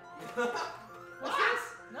said. What's this?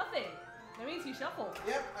 Nothing. That means he shuffled.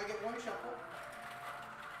 Yep, I get one shuffle.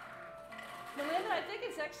 Melinda, I think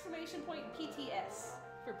it's exclamation point PTS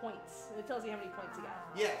for points. It tells you how many points you got.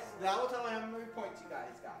 Yes, that will tell me how many points you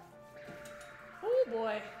guys got. Oh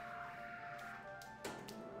boy.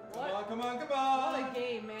 What? Come on, come What on! a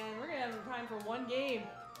game, man. We're gonna have time for one game.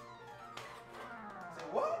 Say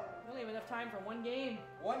what? We only have enough time for one game.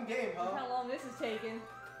 One game, Look huh? how long this is taking.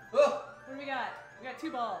 Oh, What do we got? We got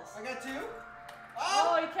 2 balls. I got 2.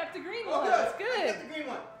 Oh, he kept the green Oh, one. good. That's I good. got the green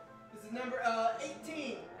one. This is number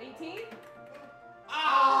 18. 18?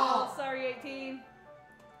 Ah! Oh, sorry, 18.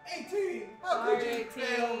 18. How Sorry, could you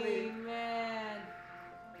fail me? 18, man.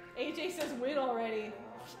 AJ says win already.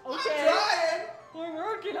 I'm Okay. trying. We're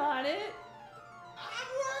working on it. I'm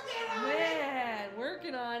working on it. Man,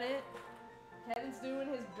 working on it. Kevin's doing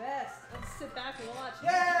his best. Let's sit back and watch.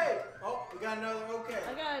 Yay! Oh, we got another okay.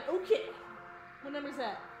 I got an okay. What number's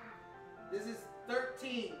that? This is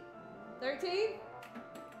 13. 13?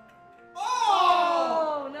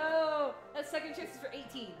 Oh! Oh, no. That second chance is for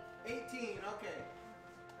 18. 18, okay.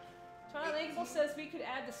 Trilingual says we could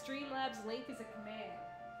add the Streamlabs link as a command.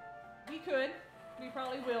 We could. We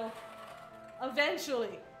probably will.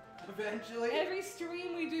 Eventually. Eventually. Every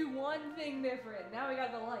stream we do one thing different. Now we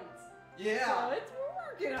got the lights. Yeah. So we're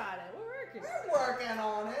working on it. We're working. We're working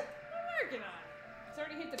on it. We're working on it. It's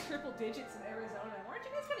already hit the triple digits in Arizona. Weren't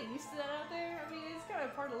you guys kind of used to that out there? I mean, it's kind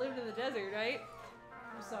of part of living in the desert, right?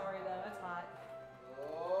 I'm sorry though. That's hot.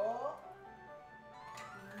 Oh.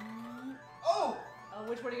 Oh! Oh,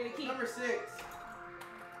 which one are you gonna keep? Number 6.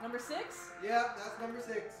 Number 6? Yeah, that's number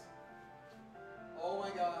 6. Oh my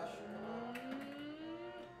gosh.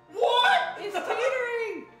 What? It's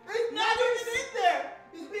teetering. He's not even in there.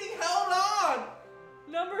 He's being held on.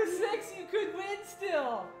 Number 6, you could win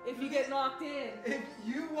still if you get knocked in. If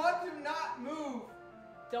you want to not move.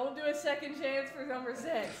 Don't do a second chance for number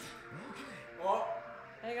 6. Oh.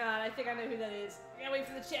 Hang on, I think I know who that is. I gotta wait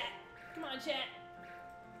for the chat. Come on, chat.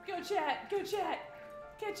 Go chat. Go chat.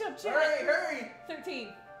 Catch up, chat. Hurry, hurry.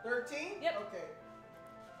 13. 13? Yep. Okay.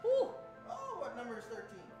 Ooh. Oh, what number is 13?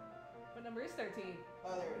 What number is 13?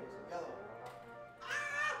 Oh, there it is. Yellow.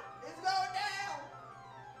 Ah! It's going down.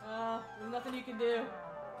 There's nothing you can do.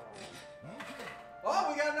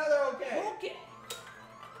 Oh, we got another okay. Okay.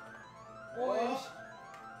 Orange.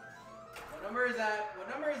 What number is that? What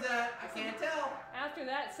number is that? I can't tell. After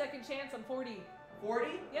that, second chance on 40. 40?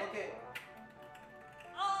 Yep. Okay.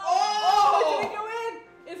 Oh! It didn't go in!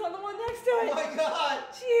 It's on the one next to Oh it! my god!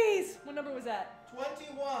 Jeez! What number was that?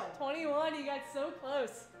 21. 21, you got so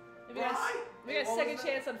close. We got, Right? we got What second was that?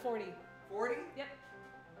 chance on 40. 40? Yep.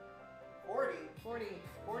 40? 40.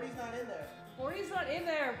 40's not in there. 40's not in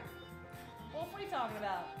there. What are you talking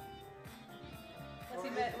about?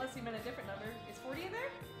 Unless he meant a different number. Is 40 in there?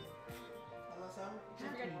 Unless I'm...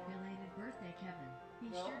 Happy belated birthday, Kevin. Be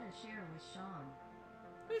No. sure to share with Sean.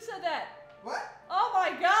 Who said that? What? Oh my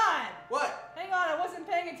god! What? Hang on, I wasn't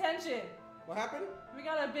paying attention. What happened? We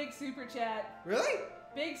got a big super chat. Really?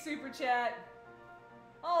 Big super chat.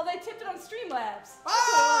 Oh, they tipped it on Streamlabs.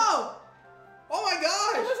 Oh! Oh my It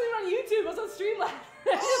gosh! wasn't even on YouTube, it was on Streamlabs.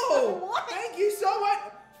 Oh! What? Thank you so much!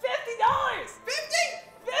 $50! 50!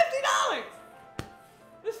 $50!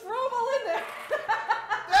 Just throw them all in there.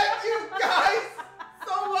 Thank you guys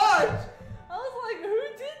so much! I was like, who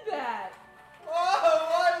did that? Oh,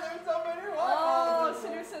 why are there so many Oh, ones?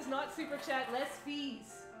 Sinner says not super chat, less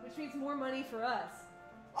fees, which means more money for us.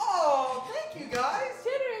 Oh, thank you guys!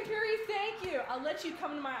 Titter and Curry, thank you. I'll let you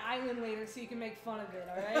come to my island later so you can make fun of it,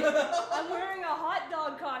 alright? I'm wearing a hot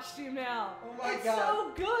dog costume now. Oh my it's God.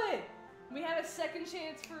 so good. We have a second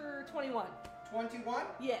chance for 21. 21?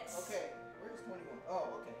 Yes. Okay. Where's 21? Oh,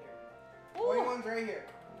 okay, here. Ooh. 21's right here.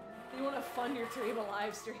 You want to fund your table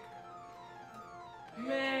live stream?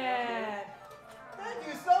 Man. Thank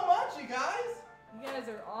you so much, you guys. You guys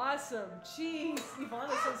are awesome. Jeez.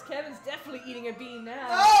 Ivana says Kevin's definitely eating a bean now.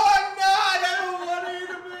 No, I'm not. I don't want to eat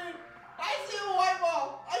a bean. I see a white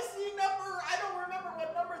ball. I see number. I don't remember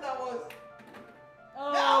what number that was.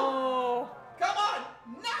 Oh. No. Come on.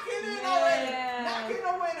 Knock it in already. Knock in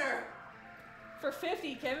a winner. For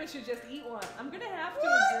 50, Kevin should just eat one. I'm going to have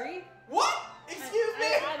to agree. What? Excuse me?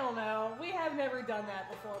 I don't know. We have never done that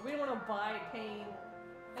before. We don't want to buy pain.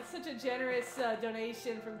 That's such a generous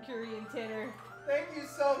donation from Curie and Tanner. Thank you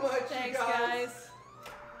so much, Thanks, you guys.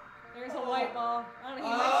 There's a white ball. I don't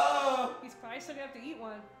know. He's probably still going to have to eat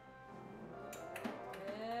one.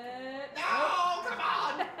 No, come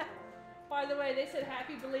on. By the way, they said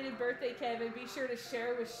happy belated birthday, Kevin. Be sure to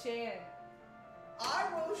share with Shan. I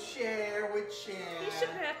will share with Shan. He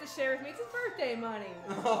shouldn't have to share with me. It's his birthday money.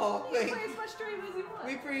 Oh, He can thank play you. as much stream as he wants.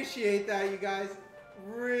 We appreciate that, you guys.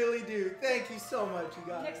 Really do. Thank you so much, you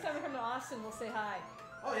guys. Next time we come to Austin, we'll say hi.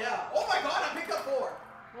 Oh, yeah. Oh, my God. I picked up 4.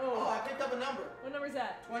 Whoa. Oh, I picked up a number. What number is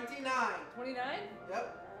that? 29. 29?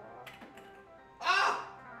 Yep. Ah!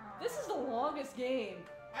 This is the longest game.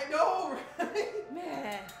 I know, right?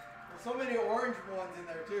 Man. There's so many orange ones in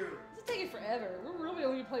there, too. This is taking forever. We're really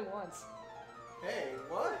only play once. Hey,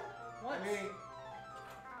 what? Once. I mean...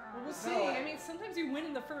 Well, we'll see. No, I mean, sometimes you win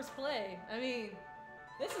in the first play. I mean,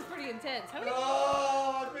 this is pretty intense. How many...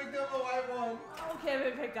 Oh, I picked up a white one. Oh,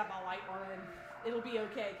 Kevin picked up a white one. It'll be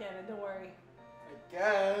okay, Kevin. Don't worry. I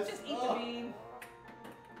guess. Just eat the bean.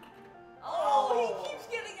 Oh, he keeps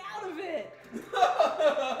getting out of it.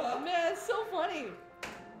 Man, it's so funny.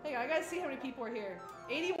 Hang on, I gotta see how many people are here.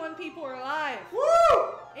 81 people are alive. Woo!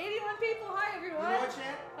 81 people. Hi, everyone. You know what,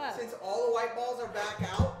 Shan? Huh. Since all the white balls are back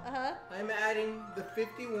out, Uh-huh. I'm adding the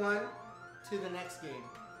 51 to the next game.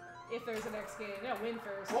 If there's a next game. Yeah, win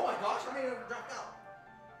first. Oh my gosh, how many have dropped out?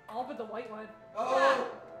 All but the white one. Oh!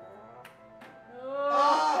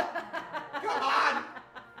 Oh. Come on!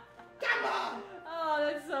 Come on! Oh,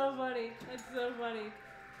 that's so funny. That's so funny.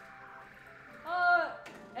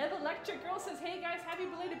 Ed Electric Girl says, hey guys, happy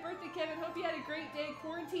belated birthday, Kevin. Hope you had a great day.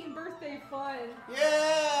 Quarantine birthday fun.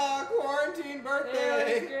 Yeah! Quarantine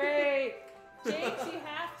birthday! It was great. James, you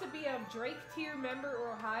have to be a Drake tier member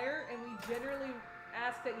or higher, and we generally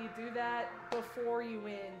ask that you do that before you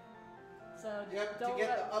win. So Yep, don't to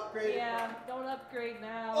get the upgrade. Yeah, don't upgrade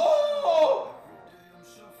now. Oh!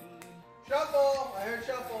 Shuffle! I heard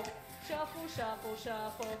shuffle. Shuffle, shuffle,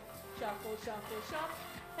 shuffle, shuffle, shuffle, shuffle.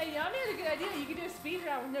 Hey, Yami had a good idea. You can do a speed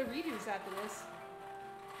round with no redos after this.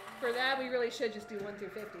 For that, we really should just do 1 through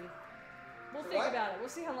 50. We'll think What? about it. We'll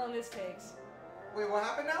see how long this takes. Wait, what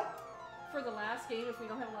happened now? For the last game, if we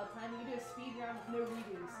don't have a lot of time, we can do a speed round with no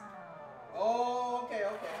redos. Oh, okay, I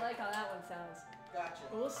okay. like how that one sounds. Gotcha.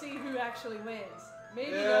 But we'll see who actually wins.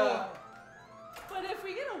 Maybe Yeah. no one. But if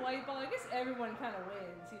we get a white ball, I guess everyone kind of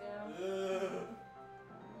wins, you know? Ugh.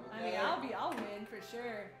 I mean, Okay. I'll win for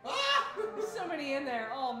sure. Ah! There's so many in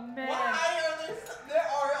there. Oh, man. Why are there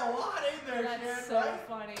are a lot in there, That's Shan, so right?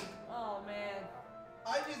 funny. Oh, man.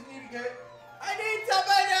 I just need to get... I need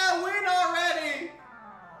somebody to win already!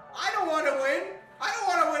 I don't want to win! I don't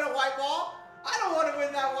want to win a white ball! I don't want to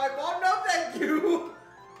win that white ball! No, thank you!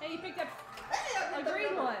 Hey, you picked up Hey, I a picked up green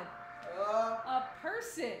somebody. one. A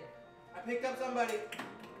person. I picked up somebody.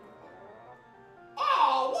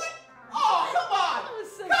 Oh, what? Oh, come on! That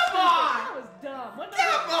was so Come stupid. on! That was dumb. What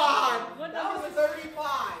number? Come on! What That number was was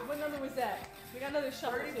 35. What number was that? We got another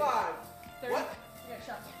shuffle. too. 35. 30. What? We got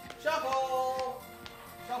shuffle. Shuffle!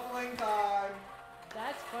 Shuffling time.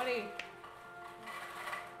 That's funny.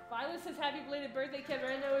 Violet says, happy belated birthday, Kevin.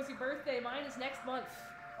 I know it's your birthday. Mine is next month.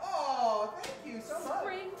 Oh, thank you so much.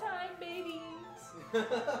 Springtime babies.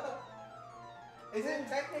 Is it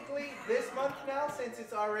technically this month now since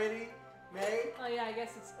it's already May? Oh yeah, I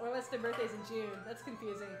guess it's, or unless their birthday's in June. That's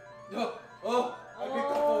confusing. Oh, oh, I picked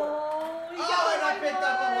up 4. Oh, you got Oh, and the I right picked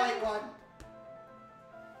up a one. white one.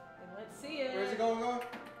 And let's see it. Where's it going?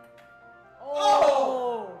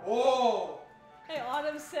 Oh. Oh! Hey,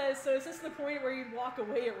 Autumn says, so is this the point where you'd walk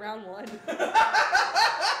away at round 1?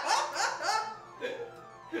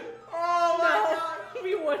 Oh my god! No,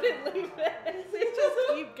 we wouldn't leave it. We just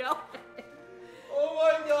keep going. Oh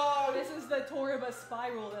my god! This is the Toraba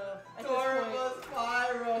spiral, though. At this point. Toraba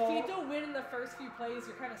spiral! If you don't win in the first few plays,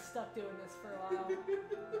 you're kind of stuck doing this for a while.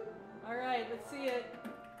 Alright, let's see it.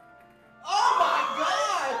 Oh my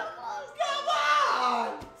god! Come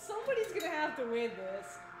on! Somebody's gonna have to win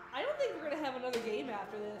this. I don't think we're gonna have another game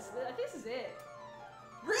after this. This is it.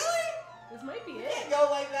 Really? This might be You it. can't go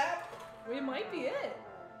like that. Well, it might be it.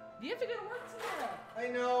 You have to go to work tomorrow. I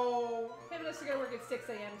know. Kevin has to go to work at 6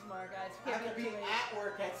 a.m. tomorrow, guys. I Can't have to be be up too late. at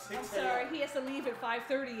work at 6 a.m. I'm sorry, he has to leave at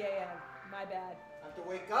 5:30 a.m. My bad. I have to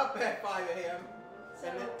wake up at 5 a.m.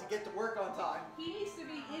 and then to get to work on time. He needs to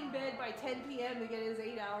be in bed by 10 p.m. to get his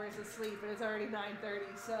 8 hours of sleep, and it's already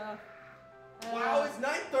 9:30. So. Wow, it's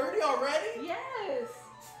 9:30 already? Yes.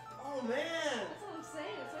 Oh man. That's what I'm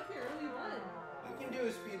saying. It's like your early run. We can do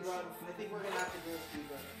a speed run. I think we're gonna have to do a speed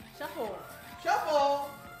run. Shuffle.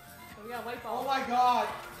 Shuffle! So we got white ball. Oh my god.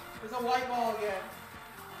 There's a white ball again.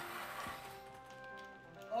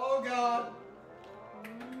 Oh god.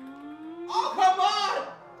 Oh come on!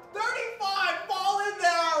 35! Fall in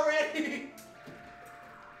there already!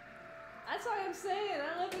 That's why I'm saying. I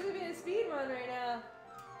don't know if there's gonna be a speed run right now.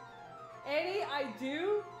 Eddie, I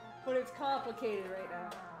do, but it's complicated right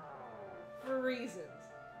now. For reasons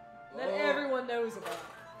that everyone knows about.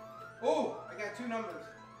 Oh, I got 2 numbers.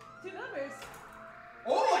 2 numbers.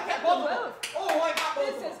 Oh, I got both of them. Oh, I got both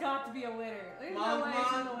of This them. has got to be a winner. There's Come no way on.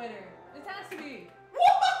 it's in the winner. This has to be.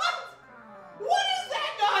 What? What is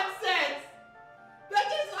that nonsense? That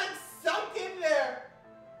just like sunk in there.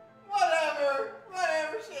 Whatever.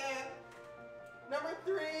 Whatever, Shan. Number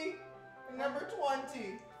 3 and number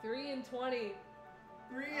 20. 3 and 20.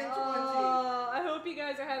 3 and 20. I hope you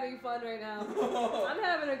guys are having fun right now. I'm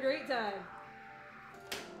having a great time.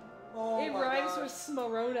 Oh It my rhymes God. with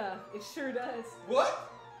Smarona. It sure does.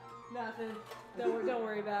 What? Nothing. Don't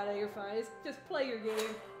worry about it. You're fine. Just play your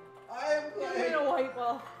game. I am Give me playing. a white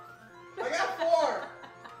ball. I got 4.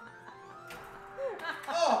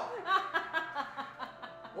 Oh.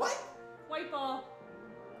 What? White ball.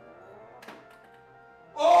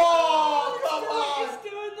 Oh, come on. It's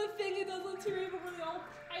doing the thing it does on TV where they all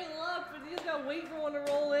pile up and you just gotta wait for one to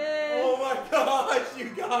roll in. Oh my gosh, you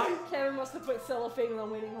guys. Kevin must have put cellophane in the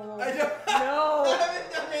winning hole. I don't. No. I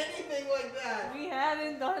haven't done anything like that. We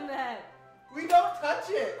haven't done that. We don't touch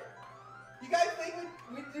it. You guys think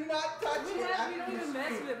we do not touch We it? after don't the even mess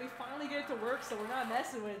stream? with it. We finally get it to work, so we're not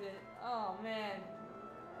messing with it. Oh man.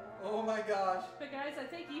 Oh my gosh. But guys, I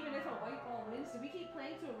think even if a white ball wins, do we keep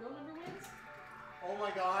playing till a real number wins? Oh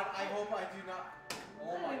my god. I hope I do not.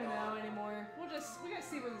 Oh I my don't even know god. anymore. We gotta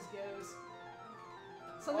see where this goes.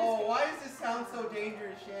 Oh, why does this sound so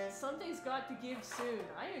dangerous, Shan? Something's got to give soon.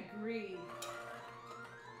 I agree.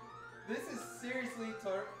 This is seriously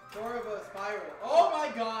Torova spiral. Oh my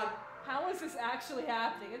god. How is this actually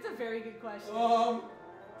happening? It's a very good question.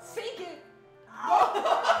 Sink it!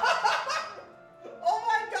 Oh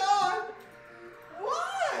my god!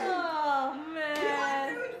 Why? Oh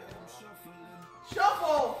man!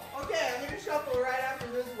 Shuffle! Okay, I'm gonna shuffle right after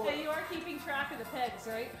this one. Okay, you are keeping track of the pegs,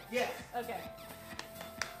 right? Yes. Okay.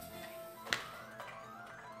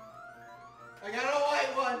 I got a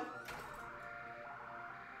white one.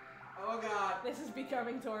 Oh god. This is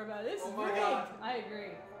becoming Torba. This Oh is my rigged. God. I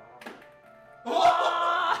agree.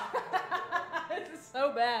 Oh This is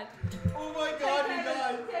so bad. my god, Hey, you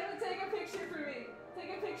guys. Kevin, take a picture for me.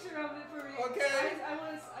 Take a picture of it for me. Okay. I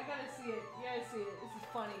gotta see it. You gotta see it. This is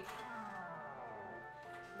funny.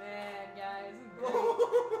 Man, guys, this is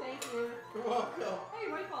great. Thank you. You're welcome. Hey,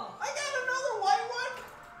 white ball. I got another white one?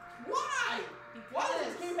 Why? Why does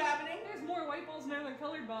this keep happening? There's more white balls now than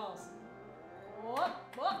colored balls. What?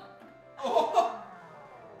 Oh,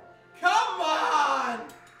 come on!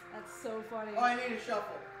 That's so funny. Oh, I need a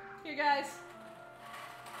shuffle. Here, guys.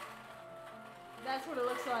 That's what it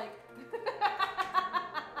looks like.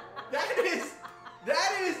 That is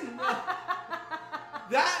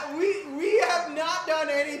that we have not done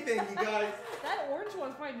anything, you guys. That orange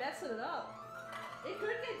one's probably messing it up. It could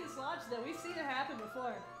get dislodged though. We've seen it happen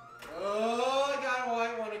before. Oh, I got a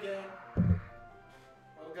white one again.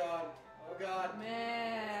 Oh god. Oh god.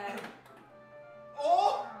 Man.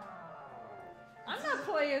 Oh! I'm not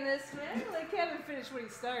playing this, man. Let Kevin finish what he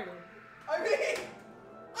started. I mean,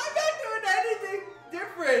 I'm not doing anything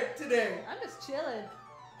different today. I'm just chilling.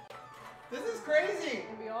 This is crazy.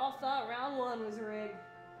 And we all thought round 1 was rigged.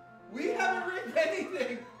 We haven't rigged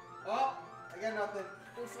anything. Oh, I got nothing.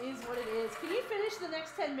 This is what it is. Can you finish the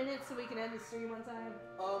next 10 minutes so we can end the stream on time?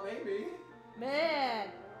 Maybe. Man.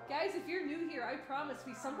 Guys, if you're new here, I promise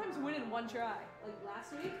we sometimes win in one try. Like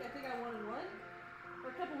last week, I think I won in one.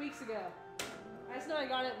 Or a couple weeks ago. I just know I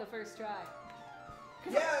got it in the first try.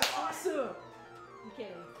 Yes. Awesome. I'm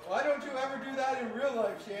kidding. Why don't you ever do that in real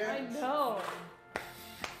life, Shan? I know.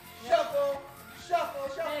 Shuffle, shuffle,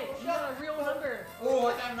 shuffle, Hey, you got a real number. Oh,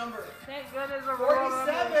 I got a number. Thank goodness a real number.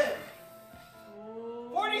 47. Ooh.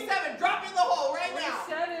 47. Drop in the hole right now.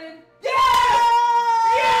 47. Yes!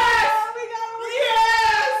 Yes! We got a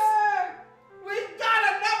Yes! We got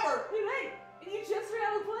a number. Hey, wait. And you just ran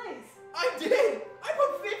out of plays. I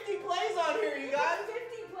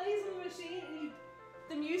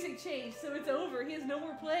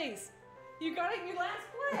You got it in your last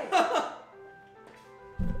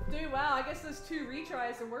play. Dude, wow, I guess those 2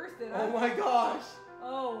 retries are worth it, huh? Oh my gosh.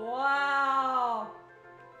 Oh, wow.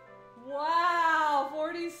 Wow,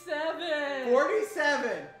 47.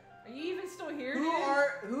 47. Are you even still here, Who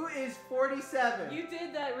dude? Who is 47? You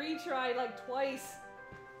did that retry like twice.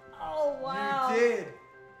 Oh, wow. You did.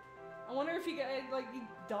 I wonder if you got, like, you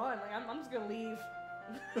done. Like, I'm just gonna leave.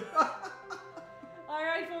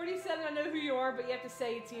 Alright, 47, I know who you are, but you have to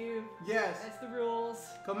say it's you. Yes. That's the rules.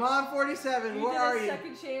 Come on, 47. You Where are did a you?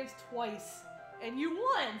 second chance twice. And you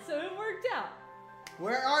won, so it worked out.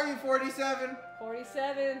 Where are you, 47?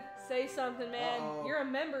 47, say something, man. Uh-oh. You're a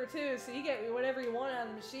member, too, so you get whatever you want out of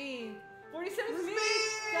the machine. 47's It's me! me!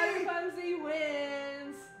 Gutter Bugsy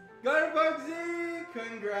wins! Gutter Bugsy,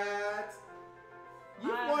 congrats.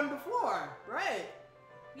 You've won before, right?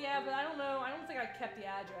 Yeah, but I don't know. I don't think I kept the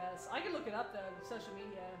address. I can look it up, though, social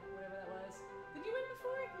media, whatever that was. Did you win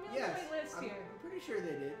before? Let me look Yes. at my list I'm here. pretty sure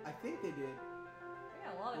they did. I think they did. We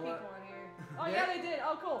got a lot of What? people on here. Oh, yeah, they did.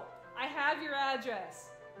 Oh, cool. I have your address.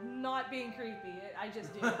 Not being creepy. I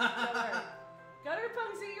just do. Don't worry. Gutter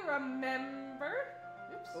Punksy, you're a member.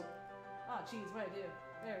 Oops. Oh, jeez, what did I do?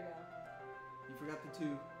 There we go. You forgot the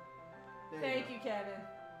 2. There Thank you you, Kevin.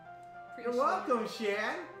 You're Appreciate welcome, it.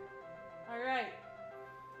 Shan. All right.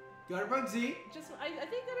 Gutter Bugsy. I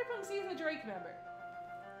think Gutter Punksy is a Drake member.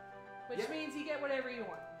 Which Yep. means you get whatever you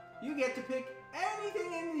want. You get to pick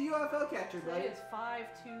anything in the UFO Catcher, Today buddy. is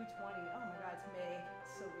 5/2/20. Oh my god, it's May.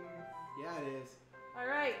 It's so weird. Yeah, it is.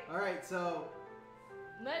 Alright, Alright, so...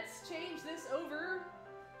 let's change this over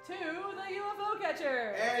to the UFO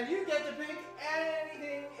Catcher. And you get to pick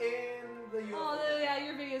anything in the UFO Oh, Catcher. yeah,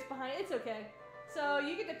 your video's behind. It's okay. So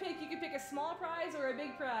you get to pick. You can pick a small prize or a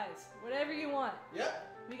big prize. Whatever you want. Yep.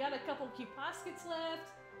 We got a couple cute poskets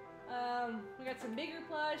left. We got some bigger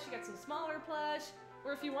plush. You got some smaller plush.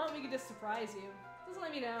 Or if you want, we could just surprise you. Just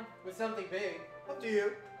let me know. With something big. Up to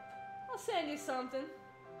you. I'll send you something.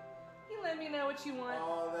 You let me know what you want.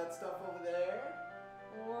 All that stuff over there.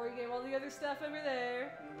 Or you get all the other stuff over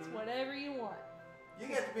there. It's whatever you want. You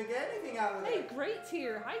get to pick anything out of there. Hey, Great's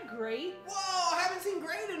here. Hi, Great. Whoa, I haven't seen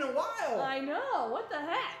Great in a while. I know. What the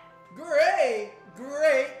heck? Great.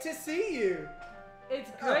 Great to see you. It's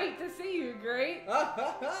great to see you, Great. Tanner's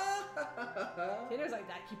like,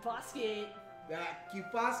 that cute posket. That cute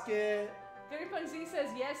basket. Gary Punksy says,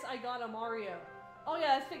 yes, I got a Mario. Oh,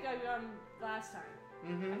 yeah, I think I got him last time. I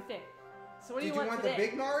think. So what do Did you want today? the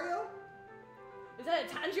big Mario? Is that a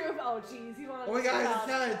Tanjiro? Oh, jeez. He wanted Oh my god, to is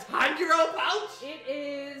that a Tanjiro pouch? It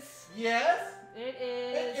is. Yes. It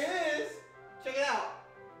is. It is. Check it out.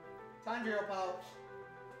 Tanjiro pouch.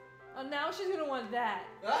 Oh, now she's going to want that.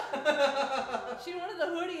 She wanted the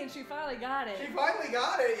hoodie and she finally got it. She finally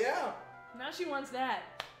got it, yeah. Now she wants that.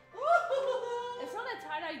 It's not a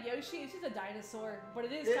tie-dye Yoshi, it's just a dinosaur, but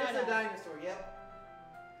it is It tie-dye. is a dinosaur, yep.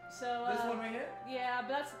 So, This one right here? yeah,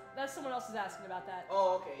 but that's someone else is asking about that.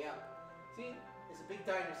 Oh, okay, yeah. See? It's a big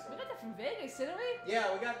We dinosaur. got that from Vegas, didn't we?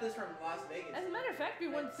 Yeah, we got this from Las Vegas. As a matter of fact, we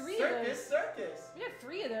won 3 of those. Circus. We had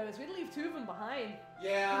 3 of those. We had to leave 2 of them behind.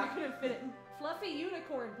 Yeah. We couldn't fit it. Fluffy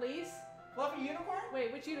unicorn, please. Fluffy unicorn?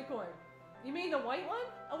 Wait, which unicorn? You mean the white one?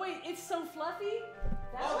 Oh wait, it's so fluffy.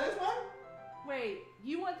 That Oh, one? this one? Wait,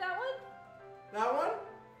 you want that one? That one?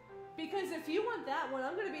 Because if you want that one,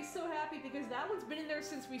 I'm gonna be so happy because that one's been in there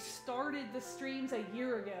since we started the streams a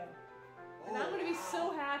year ago. And I'm gonna be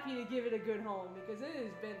so happy to give it a good home because it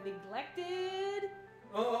has been neglected.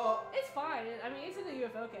 Oh. It's fine. I mean, it's in the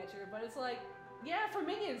UFO Catcher, but it's like, yeah, for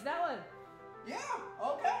Minions, that one. Yeah,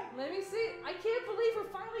 okay. Let me see. I can't believe we're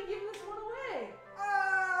finally giving this one away.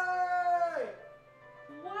 Hey!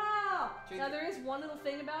 Wow. Change Now it. there is one little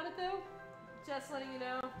thing about it though. Just letting you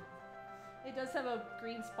know. It does have a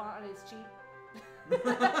green spot on its cheek.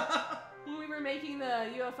 When we were making the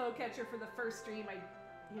UFO Catcher for the first stream, I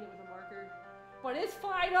hit it with a marker. But it's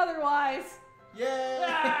fine otherwise. Yay!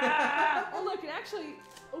 Ah! Oh look, it actually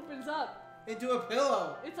opens up. Into a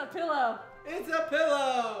pillow. It's a pillow. It's a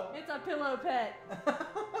pillow. It's a pillow pet.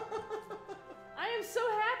 I am so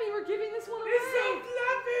happy we're giving this one away. It's so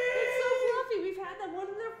fluffy. It's so fluffy. We've had that one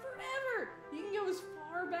in there forever. You can go as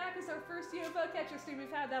far back as our first UFO Catcher stream. We've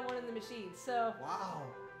had that one in the machine. So, Wow.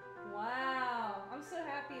 wow. I'm so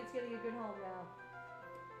happy it's getting a good home now.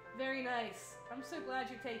 Very nice. I'm so glad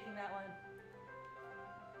you're taking that one.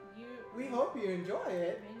 We hope you enjoy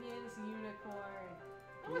it. Minions Unicorn.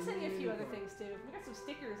 I'm gonna send you a few other things too. We got some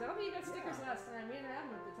stickers. I don't think you got stickers last time. We didn't have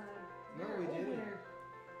them at the time. No, You're we an old didn't. winner.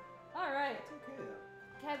 All right, It's okay though.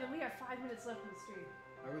 Kevin. We got 5 minutes left in the stream.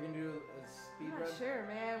 Are we gonna do a speed I'm run? not sure,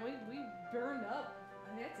 man. We burned up.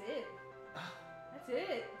 And that's it. That's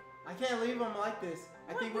it. I can't leave them like this.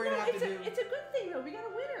 I think we're No, gonna have to do. It's a good thing though. We got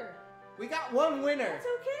a winner. We got one winner. That's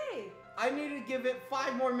okay. I need to give it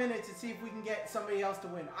 5 more minutes to see if we can get somebody else to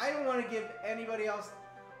win. I don't want to give anybody else.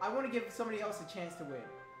 I want to give somebody else a chance to win.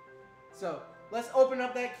 So let's open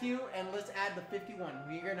up that queue and let's add the 51.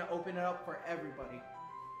 We're gonna open it up for everybody.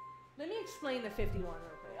 Let me explain the 51 real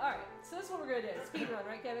quick. All right, so this is what we're gonna do. Speed run,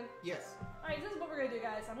 right, Kevin? Yes. All right, this is what we're gonna do,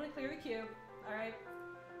 guys. I'm gonna clear the queue. All right.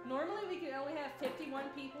 Normally we can only have 51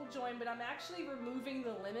 people join, but I'm actually removing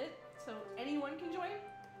the limit so anyone can join.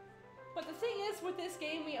 But the thing is, with this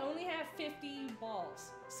game, we only have 50 balls.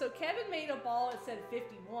 So Kevin made a ball that said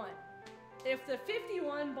 51. If the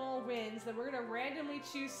 51 ball wins, then we're gonna randomly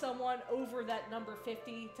choose someone over that number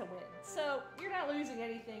 50 to win. So you're not losing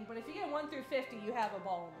anything, but if you get 1 through 50, you have a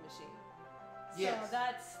ball in the machine. Yes. So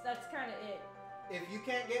that's kind of it. If you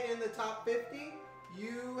can't get in the top 50,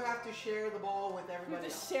 you have to share the ball with You everybody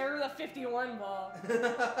just else. share the 51 ball. you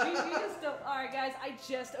just don't. Alright, guys, I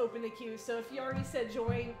just opened the queue, so if you already said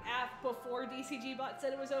join before DCGBot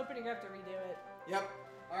said it was open, you're gonna have to redo it. Yep.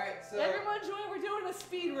 Alright, so. Everyone join, we're doing a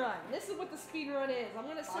speed run. This is what the speed run is. I'm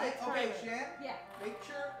gonna set a timer. Okay, Shan. Yeah. Make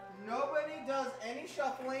sure nobody does any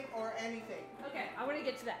shuffling or anything. Okay, I want to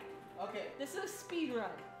get to that. Okay. This is a speed run.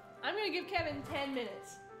 I'm gonna give Kevin 10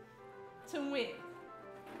 minutes to win.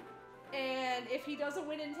 And if he doesn't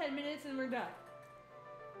win in 10 minutes, then we're done.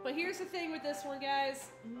 But here's the thing with this one, guys.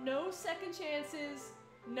 No second chances,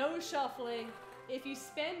 no shuffling. If you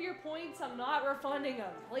spend your points, I'm not refunding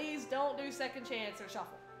them. Please don't do second chance or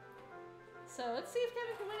shuffle. So let's see if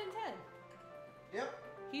Kevin can win in 10. Yep.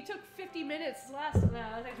 He took 50 minutes last, no,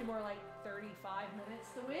 it was actually more like 35 minutes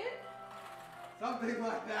to win. Something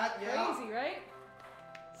like that, yeah. Crazy, right?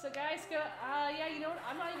 So guys, go, yeah, you know what?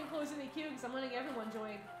 I'm not even closing the queue because I'm letting everyone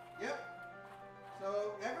join. Yep.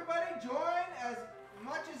 So everybody join as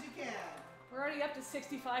much as you can. We're already up to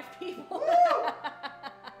 65 people. Woo!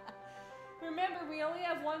 Remember, we only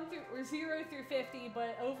have 0 through 50,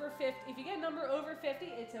 but over 50, if you get a number over 50,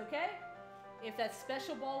 it's okay. If that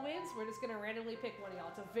special ball wins, we're just gonna randomly pick one of y'all.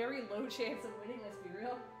 It's a very low chance of winning, let's be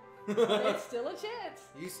real. But it's still a chance.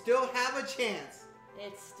 You still have a chance.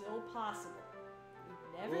 It's still possible.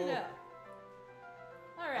 You never Ooh. know.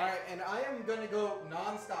 Alright. Alright, and I am gonna go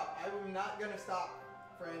non-stop. I am not gonna stop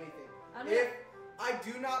for anything. I'm If I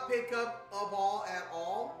do not pick up a ball at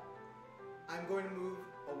all, I'm going to move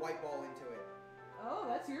a white ball into it. Oh,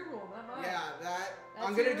 that's your rule, not mine. Yeah, That's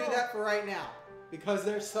I'm gonna your do rule. that for right now. Because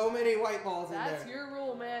there's so many white balls in That's there. your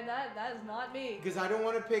rule, man. That is not me. Because I don't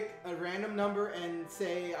want to pick a random number and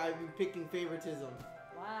say I'm picking favoritism.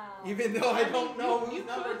 Wow. Even though I don't know you whose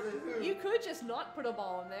numbers is who. You could just not put a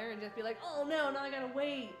ball in there and just be like, oh no, now I gotta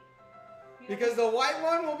wait. You know, Because the white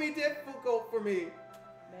one will be difficult for me.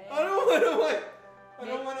 man. I don't want to wait. I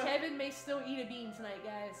don't want to. Kevin may still eat a bean tonight,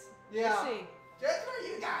 guys. Yeah. We'll see. Just for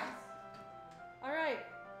you guys. Alright,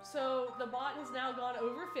 so the bot has now gone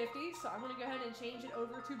over 50, so I'm gonna go ahead and change it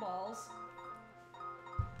over 2 balls.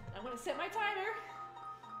 I'm gonna set my timer.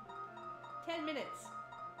 10 minutes.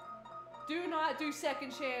 Do not do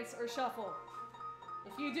second chance or shuffle.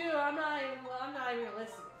 If you do, I'm not even gonna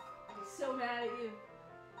listen. I'll be so mad at you.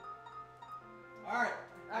 Alright.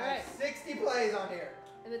 I have Alright. 60 plays on here.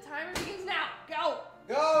 And the timer begins now. Go!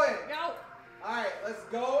 Going. Go! Alright, let's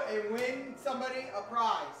go and win somebody a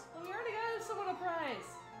prize. Well, we already got someone a prize.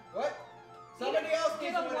 What? Somebody else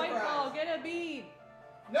Get needs a to win a white prize. ball. Get a bean.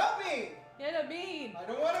 No bean. Get a bean. I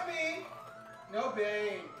don't want a bean. No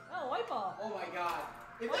bean. Oh, white ball. Oh my god.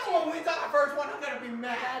 If What's that one wins on the first one, I'm gonna be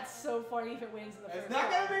mad. That's so funny if it wins in the It's first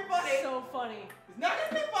not round. gonna be funny. So funny. It's not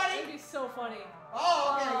gonna be It'd funny. be so funny.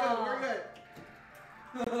 Oh, okay, Oh. good. We're good.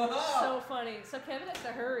 So funny. So Kevin has to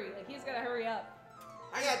hurry. Like, he's got to hurry up.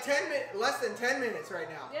 I got 10 minutes, less than 10 minutes right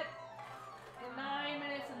now. Yep. In 9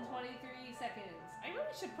 minutes and 23 seconds. I really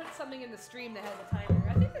should put something in the stream that has a timer.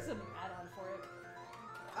 I think there's an add-on for it.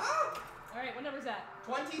 Ah! All right, what number is that?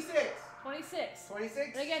 26. 26. 26?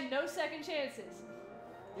 And again, no second chances.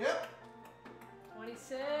 Yep.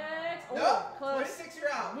 26. Oh, No. close. 26,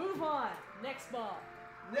 you're out. Move on. Next ball.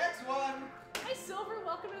 Next one. Hi, Silver.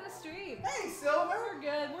 Welcome to the stream. Hey, Silver. We're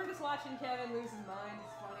good. We're just watching Kevin lose his mind.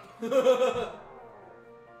 It's funny.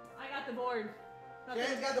 I got the board.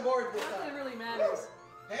 Shan's got the board this Nothing time. really matters.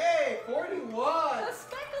 Hey, 41. A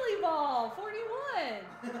speckly ball. 41.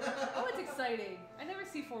 Oh, it's exciting. I never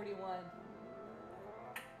see 41.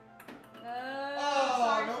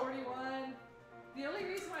 Sorry, no. 41. The only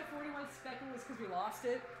reason why 41 speckle was because we lost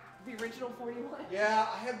it. The original 41. Yeah,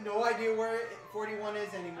 I have no idea where 41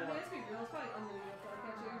 is I anymore. mean, let's be real. It's probably under the UFO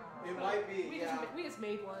Catcher. It But might be, yeah. We just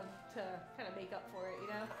made one to kind of make up for it, you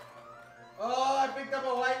know? Oh, I picked up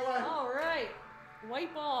a white one. All right.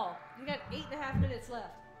 White ball. You got 8.5 minutes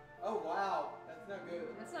left. Oh, wow. That's not good.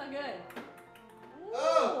 That's not good. Ooh,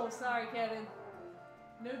 Oh! Sorry, Kevin.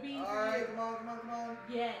 No beans for Alright, you. come on, come on, come on.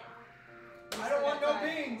 Yet. I don't want no time.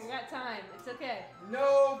 beans. We got time. It's okay.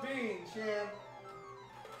 No beans, Shan.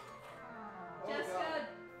 Oh, Jessica,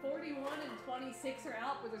 41 and 26 are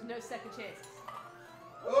out, but there's no second chances.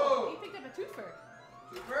 Oh! You picked up a twofer.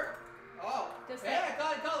 Super? Oh. Just Hey, I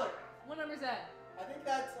got a color. What number is that? I think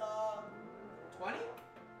that's, 20?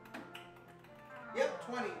 Yep,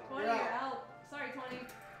 20. 20, You're you're out. out. Sorry, 20.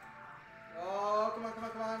 Oh, come on, come on,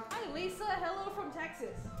 come on. Hi, Lisa. Hello from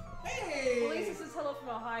Texas. Hey! Well, Lisa says hello from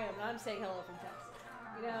Ohio, but I'm saying hello from Texas.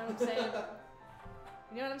 You know what I'm saying?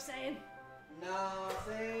 You know what I'm saying?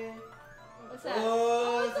 Nothing. What's that?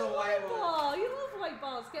 Oh, it's it's a white one. ball. You love white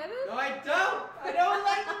balls, Kevin. No, I don't. I don't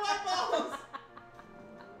like the white balls.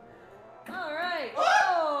 All right.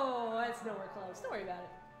 Ah! Oh, that's nowhere close. Don't worry about it.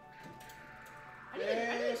 I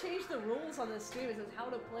need to change the rules on this stream. It says how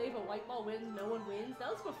to play if a white ball wins, no one wins.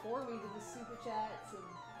 That was before we did the super chats and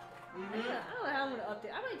I don't know how I'm gonna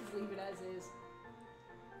update. I might just leave it as is.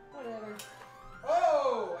 Whatever.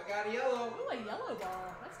 Oh, I got a yellow. Ooh, a yellow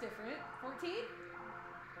ball. That's different. 14?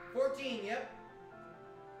 14, yep.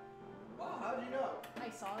 Wow, how did you know? I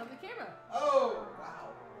saw it on the camera. Oh, wow.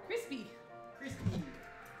 Crispy. Crispy.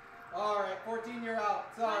 Alright, 14, you're out.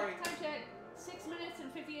 Sorry. Time check. 6 minutes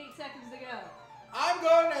and 58 seconds to go. I'm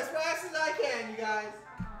going as fast as I can, you guys.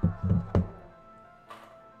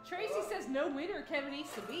 Tracy says no winner, Kevin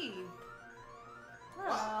eats the bean. Oh,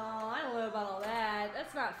 I don't know about all that.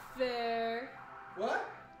 That's not fair. What?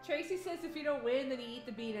 Tracy says if you don't win, then you eat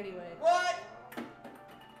the bean anyway. What?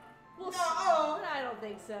 Well, No. I don't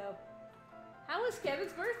think so. How was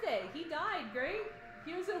Kevin's birthday? He died, great.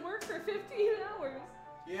 He was at work for 15 hours.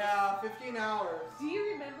 Yeah, 15 hours. Do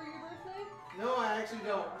you remember your birthday? No, I actually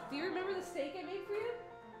don't. Do you remember the steak I made for you?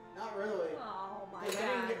 Not really. Oh my 'Cause I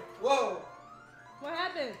didn't god. get- Whoa! What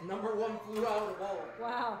happened? Number 1 flew out of the bowl.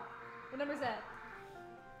 Wow. What number is that?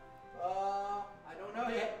 I don't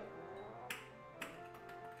know yet.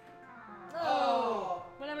 Oh.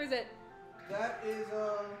 What number is it? That is,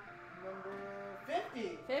 number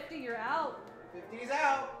 50. 50, you're out. 50's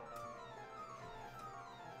out.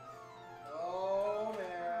 Oh,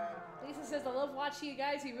 man. Lisa says, I love watching you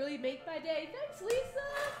guys. You really make my day. Thanks, Lisa.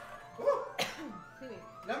 Woo. Excuse me.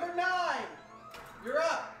 Number 9. You're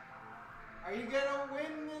up. Are you gonna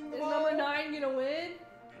win in the Is bowl? number 9 gonna win?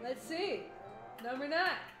 Let's see. Number 9.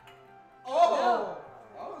 Oh!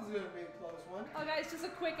 That was gonna be a close one. Oh, guys, just a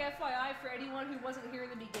quick FYI for anyone who wasn't here in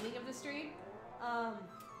the beginning of the stream.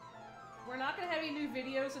 We're not gonna have any new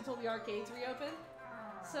videos until the arcades reopen.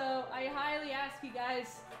 So I highly ask you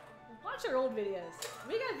guys, watch our old videos.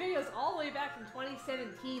 We got videos all the way back from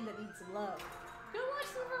 2017 that need some love. Go watch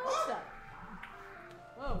some of our old stuff.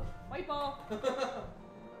 Whoa, white ball.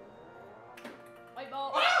 White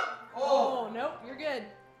ball. Ah! Oh, nope, you're good.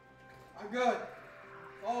 I'm good.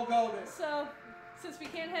 All golden. So, since we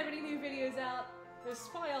can't have any new videos out, there's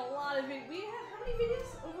probably a lot of videos. We have how many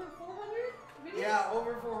videos? Over 400 videos? Yeah,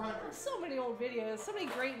 over 400. So many old videos, so many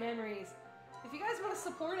great memories. If you guys want to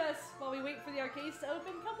support us while we wait for the arcades to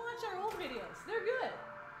open, come watch our old videos. They're good.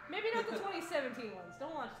 Maybe not the 2017 ones.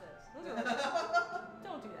 Don't watch those. Those are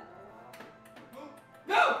don't do that.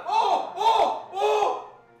 No! Oh! Oh! Oh!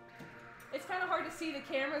 It's kind of hard to see. The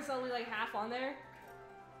camera's only like half on there.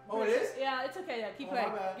 Oh, it is? Yeah, it's okay. Yeah, keep Oh, playing.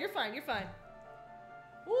 my bad. You're fine. You're fine.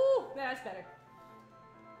 Woo! That's better.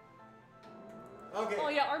 Okay. Oh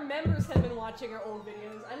yeah, our members have been watching our old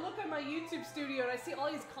videos. I look on my YouTube studio and I see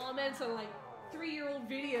all these comments on like 3-year-old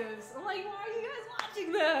videos. I'm like, why are you guys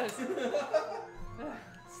watching this?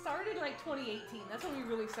 Started in like 2018. That's when we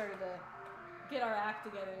really started to get our act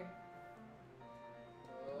together.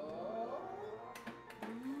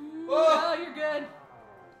 Oh, you're good.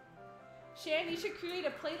 Shan, you should create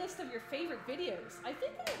a playlist of your favorite videos. I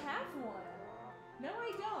think I have one. No,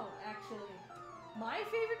 I don't, actually. My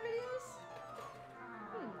favorite videos?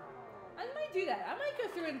 I might do that. I might go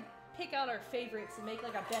through and pick out our favorites and make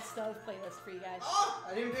like a best of playlist for you guys. Oh!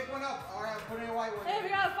 I didn't pick one up. Alright, I'm putting a white one. Hey, we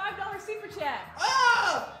got a $5 super chat.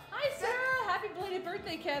 Ah! Hi, Sarah. Happy belated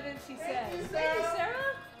birthday, Kevin, she says. Thank you, Thank you, Sarah.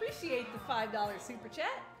 Sarah. Appreciate the $5 super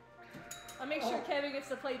chat. I'll make sure Kevin gets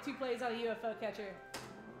to play 2 plays on a UFO catcher.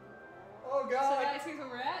 Oh, So God. guys, here's where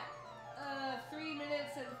we're at. 3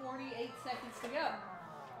 minutes and 48 seconds to go.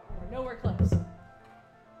 We're nowhere close.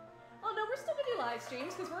 Oh no, we're still gonna do live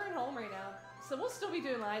streams because we're at home right now. So we'll still be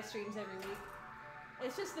doing live streams every week.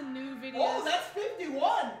 It's just the new videos. Oh, that's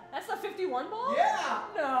 51. That's the 51 ball? Yeah.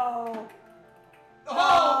 No.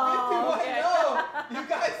 Oh, 51. okay. No. You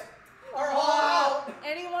guys are all out.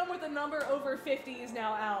 Anyone with a number over 50 50 is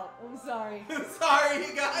now out. I'm sorry. Sorry,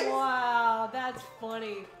 you guys. Wow, that's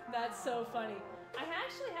funny. That's so funny. I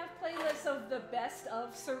actually have playlists of the best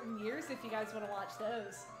of certain years if you guys want to watch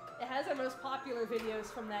those. It has our most popular videos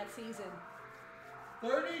from that season.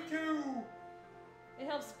 32. It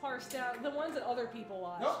helps parse down the ones that other people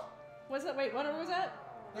watch. Nope. What's that? Wait, what number was that?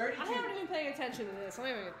 32. I haven't even paying attention to this. I'm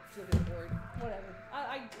not even flipping the board. Whatever.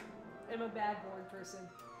 I am a bad board person.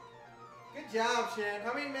 Good job, Shan.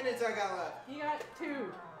 How many minutes I got left? You got 2.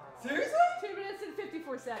 Seriously? 2 minutes and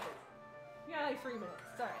 54 seconds. You got like 3 minutes.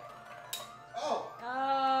 It's alright. Oh.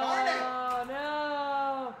 Oh,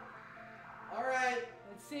 no. Alright.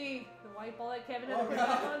 Let's see. The white ball that Kevin had Oh, to put God.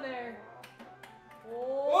 back on there.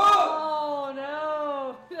 Oh,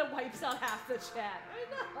 no. That wipes out half the chat.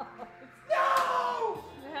 I know. No!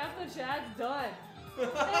 Half the chat's done. Hey,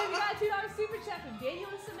 we got $2 super chat from Daniel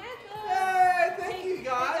and Samantha. Hey, thank you, Hey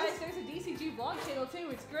guys. guys, there's a DCG vlog channel too.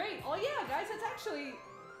 It's great. Oh yeah, guys, that's actually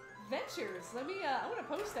Ventures. Let me. I want to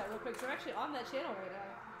post that real quick. So we're actually on that channel right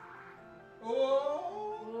now.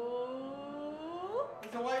 Oh. Oh.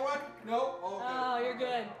 It's a white one? No. Oh, okay. Oh, you're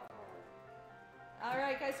good. All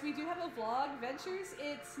right, guys, we do have a vlog, Ventures.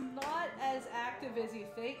 It's not as active as you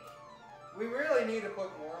think. We really need to put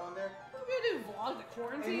more on there. We're gonna do vlog the And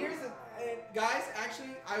quarantine. here's the, guys,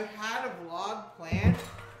 actually, I had a vlog planned,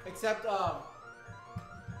 except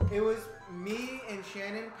it was me and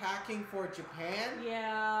Shannon packing for Japan.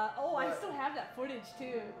 Yeah. Oh, I But- still have that footage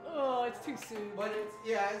too. Oh, it's too soon. But it's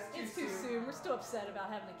It's too soon. We're still upset about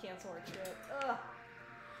having to cancel our trip. Ugh.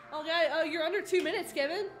 Oh, guy, you're under 2 minutes,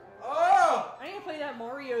 Kevin. Oh! I need to play that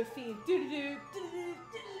Mario theme.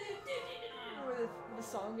 Where the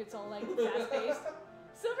song gets all like fast-paced.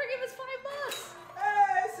 Silver, give us $5.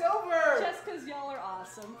 Hey, Silver! Just because y'all are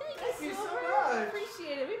awesome. Thank you so Silver. much.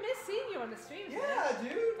 Appreciate it. We miss seeing you on the streams, man. Yeah,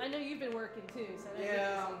 dude. I know you've been working too, so I know you're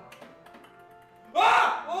Yeah. busy.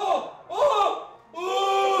 Ah! Oh! Oh!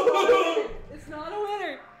 Oh! It's not a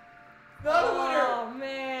winner. Not a Oh,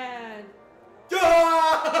 man. winner!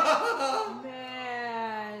 Ah!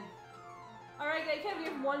 Man. All right, guys, Kevin,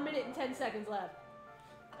 you have 1 minute and 10 seconds left.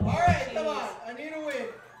 Alright, come Jeez. on. I need a win.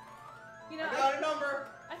 You know, I got a number.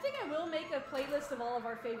 I think I will make a playlist of all of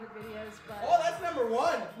our favorite videos, but Oh, that's number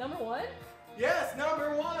one. number one? Yes,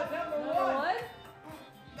 number one. Number one.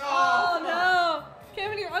 Oh, come on. no.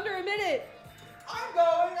 Kevin, you're under a minute. I'm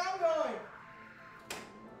going. I'm going.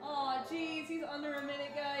 Oh, jeez, he's under a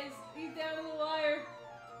minute, guys. He's down to the wire.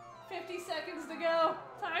 50 seconds to go.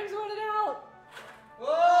 Time's running out.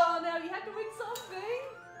 Oh, Oh, no, you have to win something.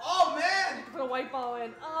 oh man. Put a white ball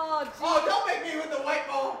in. Oh, jeez. Oh, don't make me with the white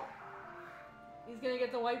ball. He's gonna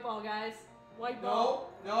get the white ball, guys. White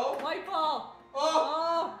ball. No, no. White ball.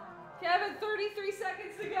 Oh, Oh, Kevin, 33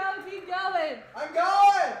 seconds to go. Keep going. I'm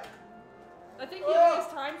going. I think he only has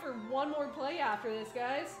time for one more play after this,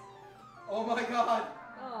 guys. Oh my God.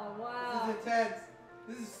 Oh, This wow. is intense.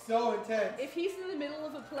 This is so intense. If he's in the middle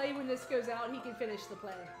of a play when this goes out, he can finish the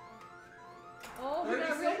play. Oh, we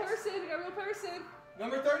got a real 36? person. We got a real person.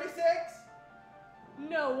 Number 36.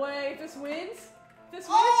 No way. If this wins, this wins.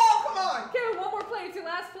 Oh, come on. Kevin, one more play. It's your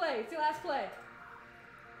last play. It's your last play.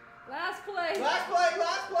 Last play. Last play.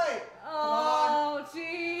 Last play. Oh,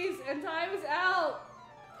 jeez. And time is out.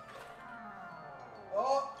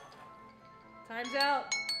 Oh. Time's out.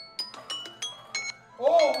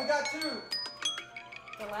 Oh, we got two.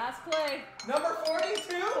 The last play. Number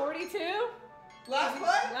 42. 42. Last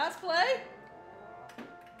play. Last play.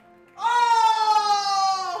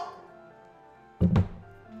 Oh! Done.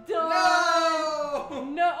 No!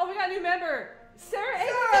 No. Oh, we got a new member. Sarah A. is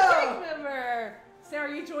a Sarah! big member.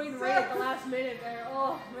 Sarah, you joined right at the last minute there.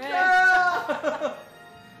 Oh, man. Sarah!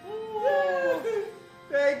 Ooh.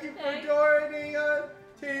 Thank you for Thank- joining us,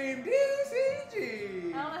 Team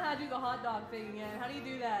DCG. I don't know how to do the hot dog thing again. How do you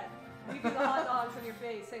do that? You do the hot dogs on your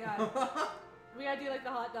face. Hang on. We gotta do like the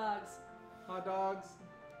hot dogs. Hot dogs.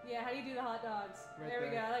 Yeah, how do you do the hot dogs? Right there we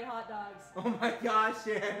go. there. I like hot dogs. Oh my gosh,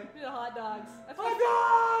 Shan. Do the hot dogs. That's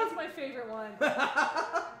Hot my favorite one.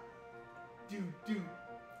 dogs! do.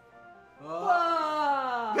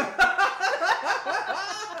 Whoa!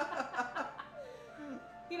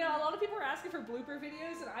 You know, a lot of people are asking for blooper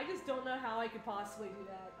videos, and I just don't know how I could possibly do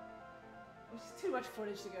that. There's just too much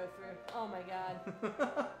footage to go through. Oh my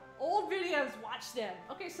god. Old videos, watch them.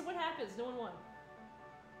 Okay, so what happens? No one won.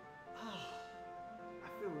 I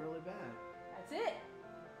feel really bad. That's it.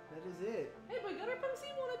 That is it. Hey, but Gunnar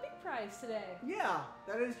Punksy won a big prize today. Yeah,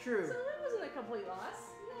 that is true. So it wasn't a complete loss.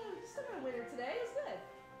 No, still got a winner today. It was good.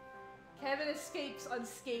 Kevin escapes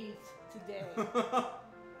unscathed today.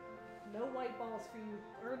 No white balls for you,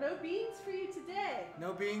 or no beans for you today.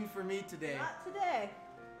 No beans for me today. Not today.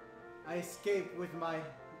 I escaped with my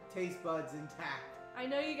taste buds intact. I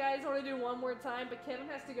know you guys want to do one more time, but Kevin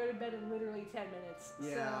has to go to bed in literally 10 minutes.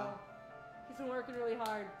 Yeah. So he's been working really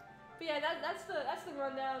hard. But yeah, that's the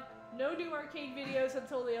rundown. No new arcade videos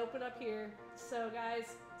until they open up here. So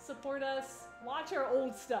guys, support us. Watch our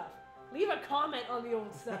old stuff. Leave a comment on the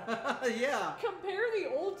old stuff. Yeah. Compare the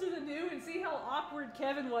old to the new and see how awkward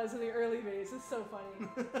Kevin was in the early days. It's so funny.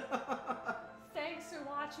 Thanks for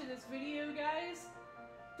watching this video, guys.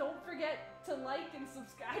 Don't forget to like and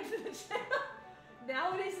subscribe to the channel.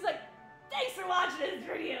 Nowadays, it's like, thanks for watching this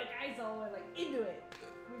video, guys. All like into it.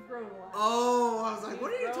 We've grown a lot. Oh, I was like,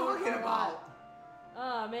 what are you talking a about? lot.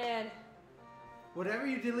 Oh man. Whatever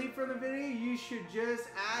you delete from the video, you should just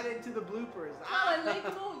add it to the bloopers. Oh, and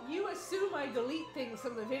Linkable, you assume I delete things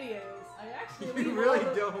from the videos. I actually You leave really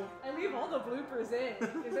all the, don't. I leave all the bloopers in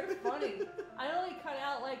because they're funny. I only cut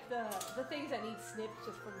out like the things that need snips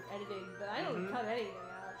just from editing, but I don't cut anything out.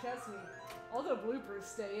 Trust me, all the bloopers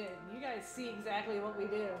stay in. You guys see exactly what we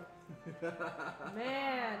do.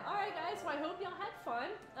 Man, all right, guys. Well, I hope y'all had fun.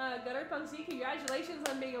 Gutter Punksy, congratulations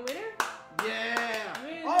on being a winner. Yeah.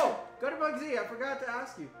 Winner. Oh, Gutterbugsy, I forgot to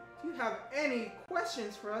ask you. Do you have any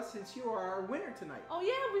questions for us since you are our winner tonight? Oh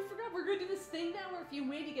yeah, we forgot. We're gonna do this thing now where if you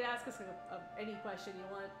win, you can ask us any question you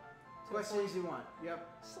want. Questions you want. Yep.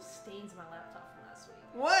 Still stains my laptop from last week.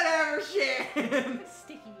 Whatever, Shan. It's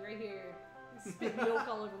sticky right here. Spit milk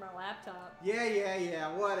all over my laptop. Yeah.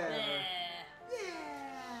 Whatever. Yeah. Yeah.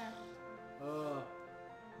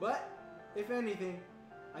 But if anything,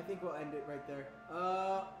 I think we'll end it right there.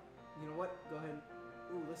 You know what? Go ahead.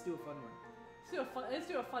 Ooh, let's do a fun one. Let's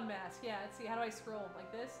do a fun mask. Yeah. Let's see. How do I scroll?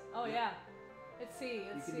 Like this? Oh yeah. Let's see.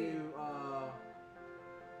 Let's see. You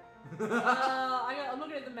can do I'm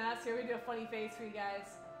looking at the mask here. We're gonna do a funny face for you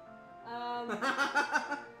guys. Oh,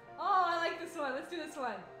 I like this one. Let's do this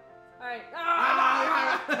one. All right.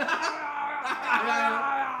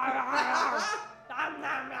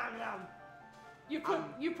 You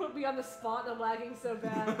put me on the spot and I'm lagging so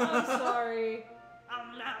bad. I'm sorry. Oh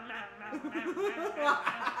my gosh.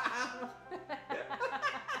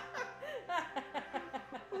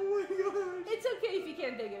 It's okay if you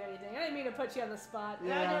can't think of anything. I didn't mean to put you on the spot.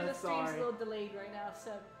 And I know the stream's a little delayed right now,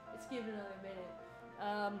 so let's give it another minute.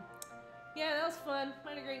 Yeah, that was fun. I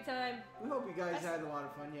had a great time. We hope you guys had a lot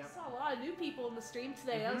of fun, yeah. I saw a lot of new people in the stream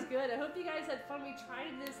today. That was good. I hope you guys had fun. We try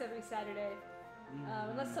to do this every Saturday.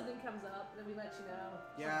 Unless something comes up, then we let you know.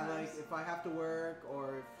 Yeah, sometimes. like if I have to work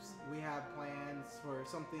or if we have plans for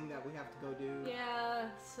something that we have to go do. Yeah,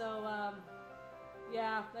 so,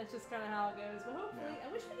 yeah, that's just kind of how it goes. But hopefully,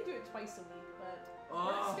 I wish we could do it twice a week, but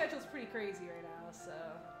work schedule's pretty crazy right now, so.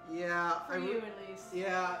 Yeah. For you, at least.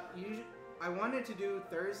 Yeah, I wanted to do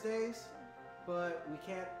Thursdays, but we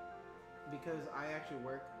can't because I actually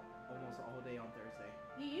work almost all day on Thursday.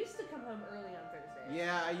 You used to come home early on Thursdays.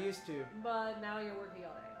 Yeah, I used to. But now you're working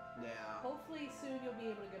all day. Yeah. Hopefully soon you'll be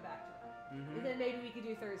able to go back to that. And then maybe we could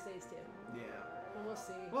do Thursdays too. Yeah. But we'll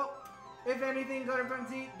see. Well, if anything, Gutter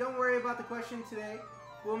Punksy, don't worry about the question today.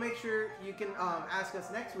 We'll make sure you can ask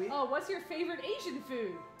us next week. Oh, what's your favorite Asian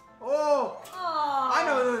food? Oh! Oh! I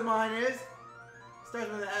know what mine is.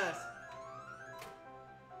 Starts with an S.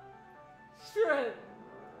 Shrimp.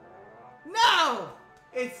 No!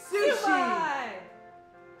 It's sushi! Shumai!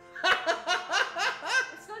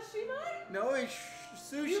 It's not shumai? No, it's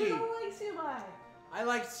sushi. You don't like shumai. I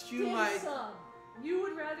like shumai. Dim sum. You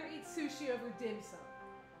would rather eat sushi over dim sum.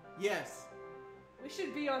 Yes. We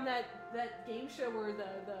should be on that game show where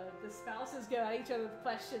the spouses go at each other with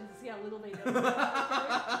questions and see how little they know.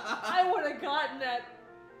 I would have gotten that.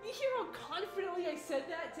 You hear how confidently I said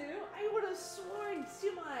that too? I would have sworn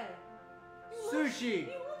shumai. Sushi.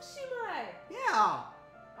 You love shumai. Yeah,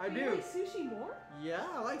 I do. You like sushi more? Yeah,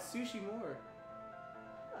 I like sushi more.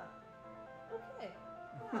 Huh. Okay.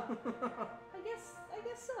 Wow. I guess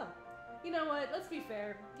so. You know what? Let's be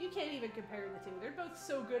fair. You can't even compare the two. They're both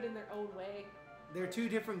so good in their own way. They're two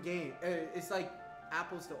different games. It's like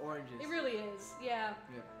apples to oranges. It really is. Yeah.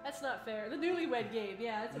 That's not fair. The newlywed game.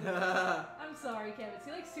 Yeah. That's I'm sorry, Kevin. Do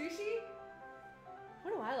you like sushi?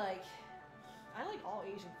 What do I like? I like all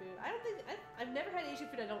Asian food. I've never had Asian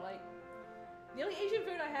food I don't like. The only Asian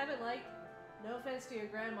food I haven't liked, no offense to your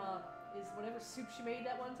grandma, is whatever soup she made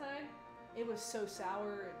that one time. It was so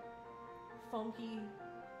sour and funky.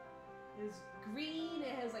 It was green.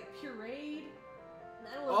 It has like pureed.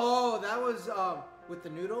 Oh, that was with the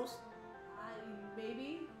noodles?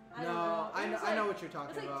 Maybe. No, I know what you're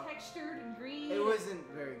talking about. It was about. like textured and green. It wasn't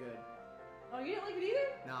very good. Oh, you didn't like it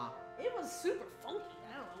either? Nah. It was super funky.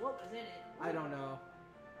 I don't know what was in it. I don't know.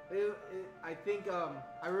 I think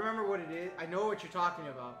I remember what it is. I know what you're talking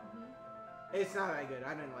about. It's not that good.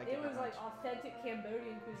 I didn't like it. It was like authentic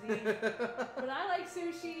Cambodian cuisine. But I like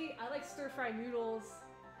sushi. I like stir fried noodles.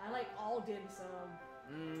 I like all dim sum.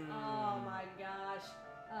 Oh my gosh.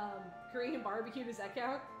 Korean barbecue, does that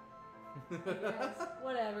count? Yes,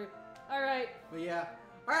 whatever. Alright. But yeah.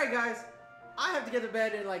 Alright guys, I have to get to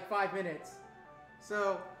bed in like 5 minutes.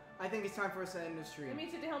 So, I think it's time for us to end the stream. That means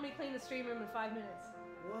you have to help me clean the stream room in 5 minutes.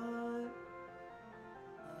 What?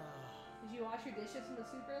 Did you wash your dishes from the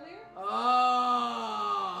soup earlier?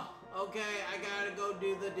 Oh, okay, I gotta go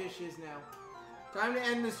do the dishes now. Time to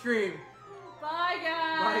end the stream. Bye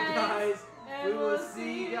guys! Bye guys. And We will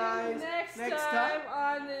see you guys next time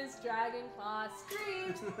on this Dragon Claw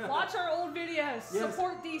streams. Watch our old videos. Yes.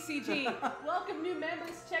 Support DCG. Welcome new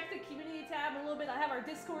members. Check the community tab a little bit. I have our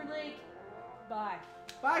Discord link. Bye.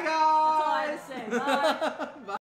 Bye guys. That's all I have to say. Bye. Bye.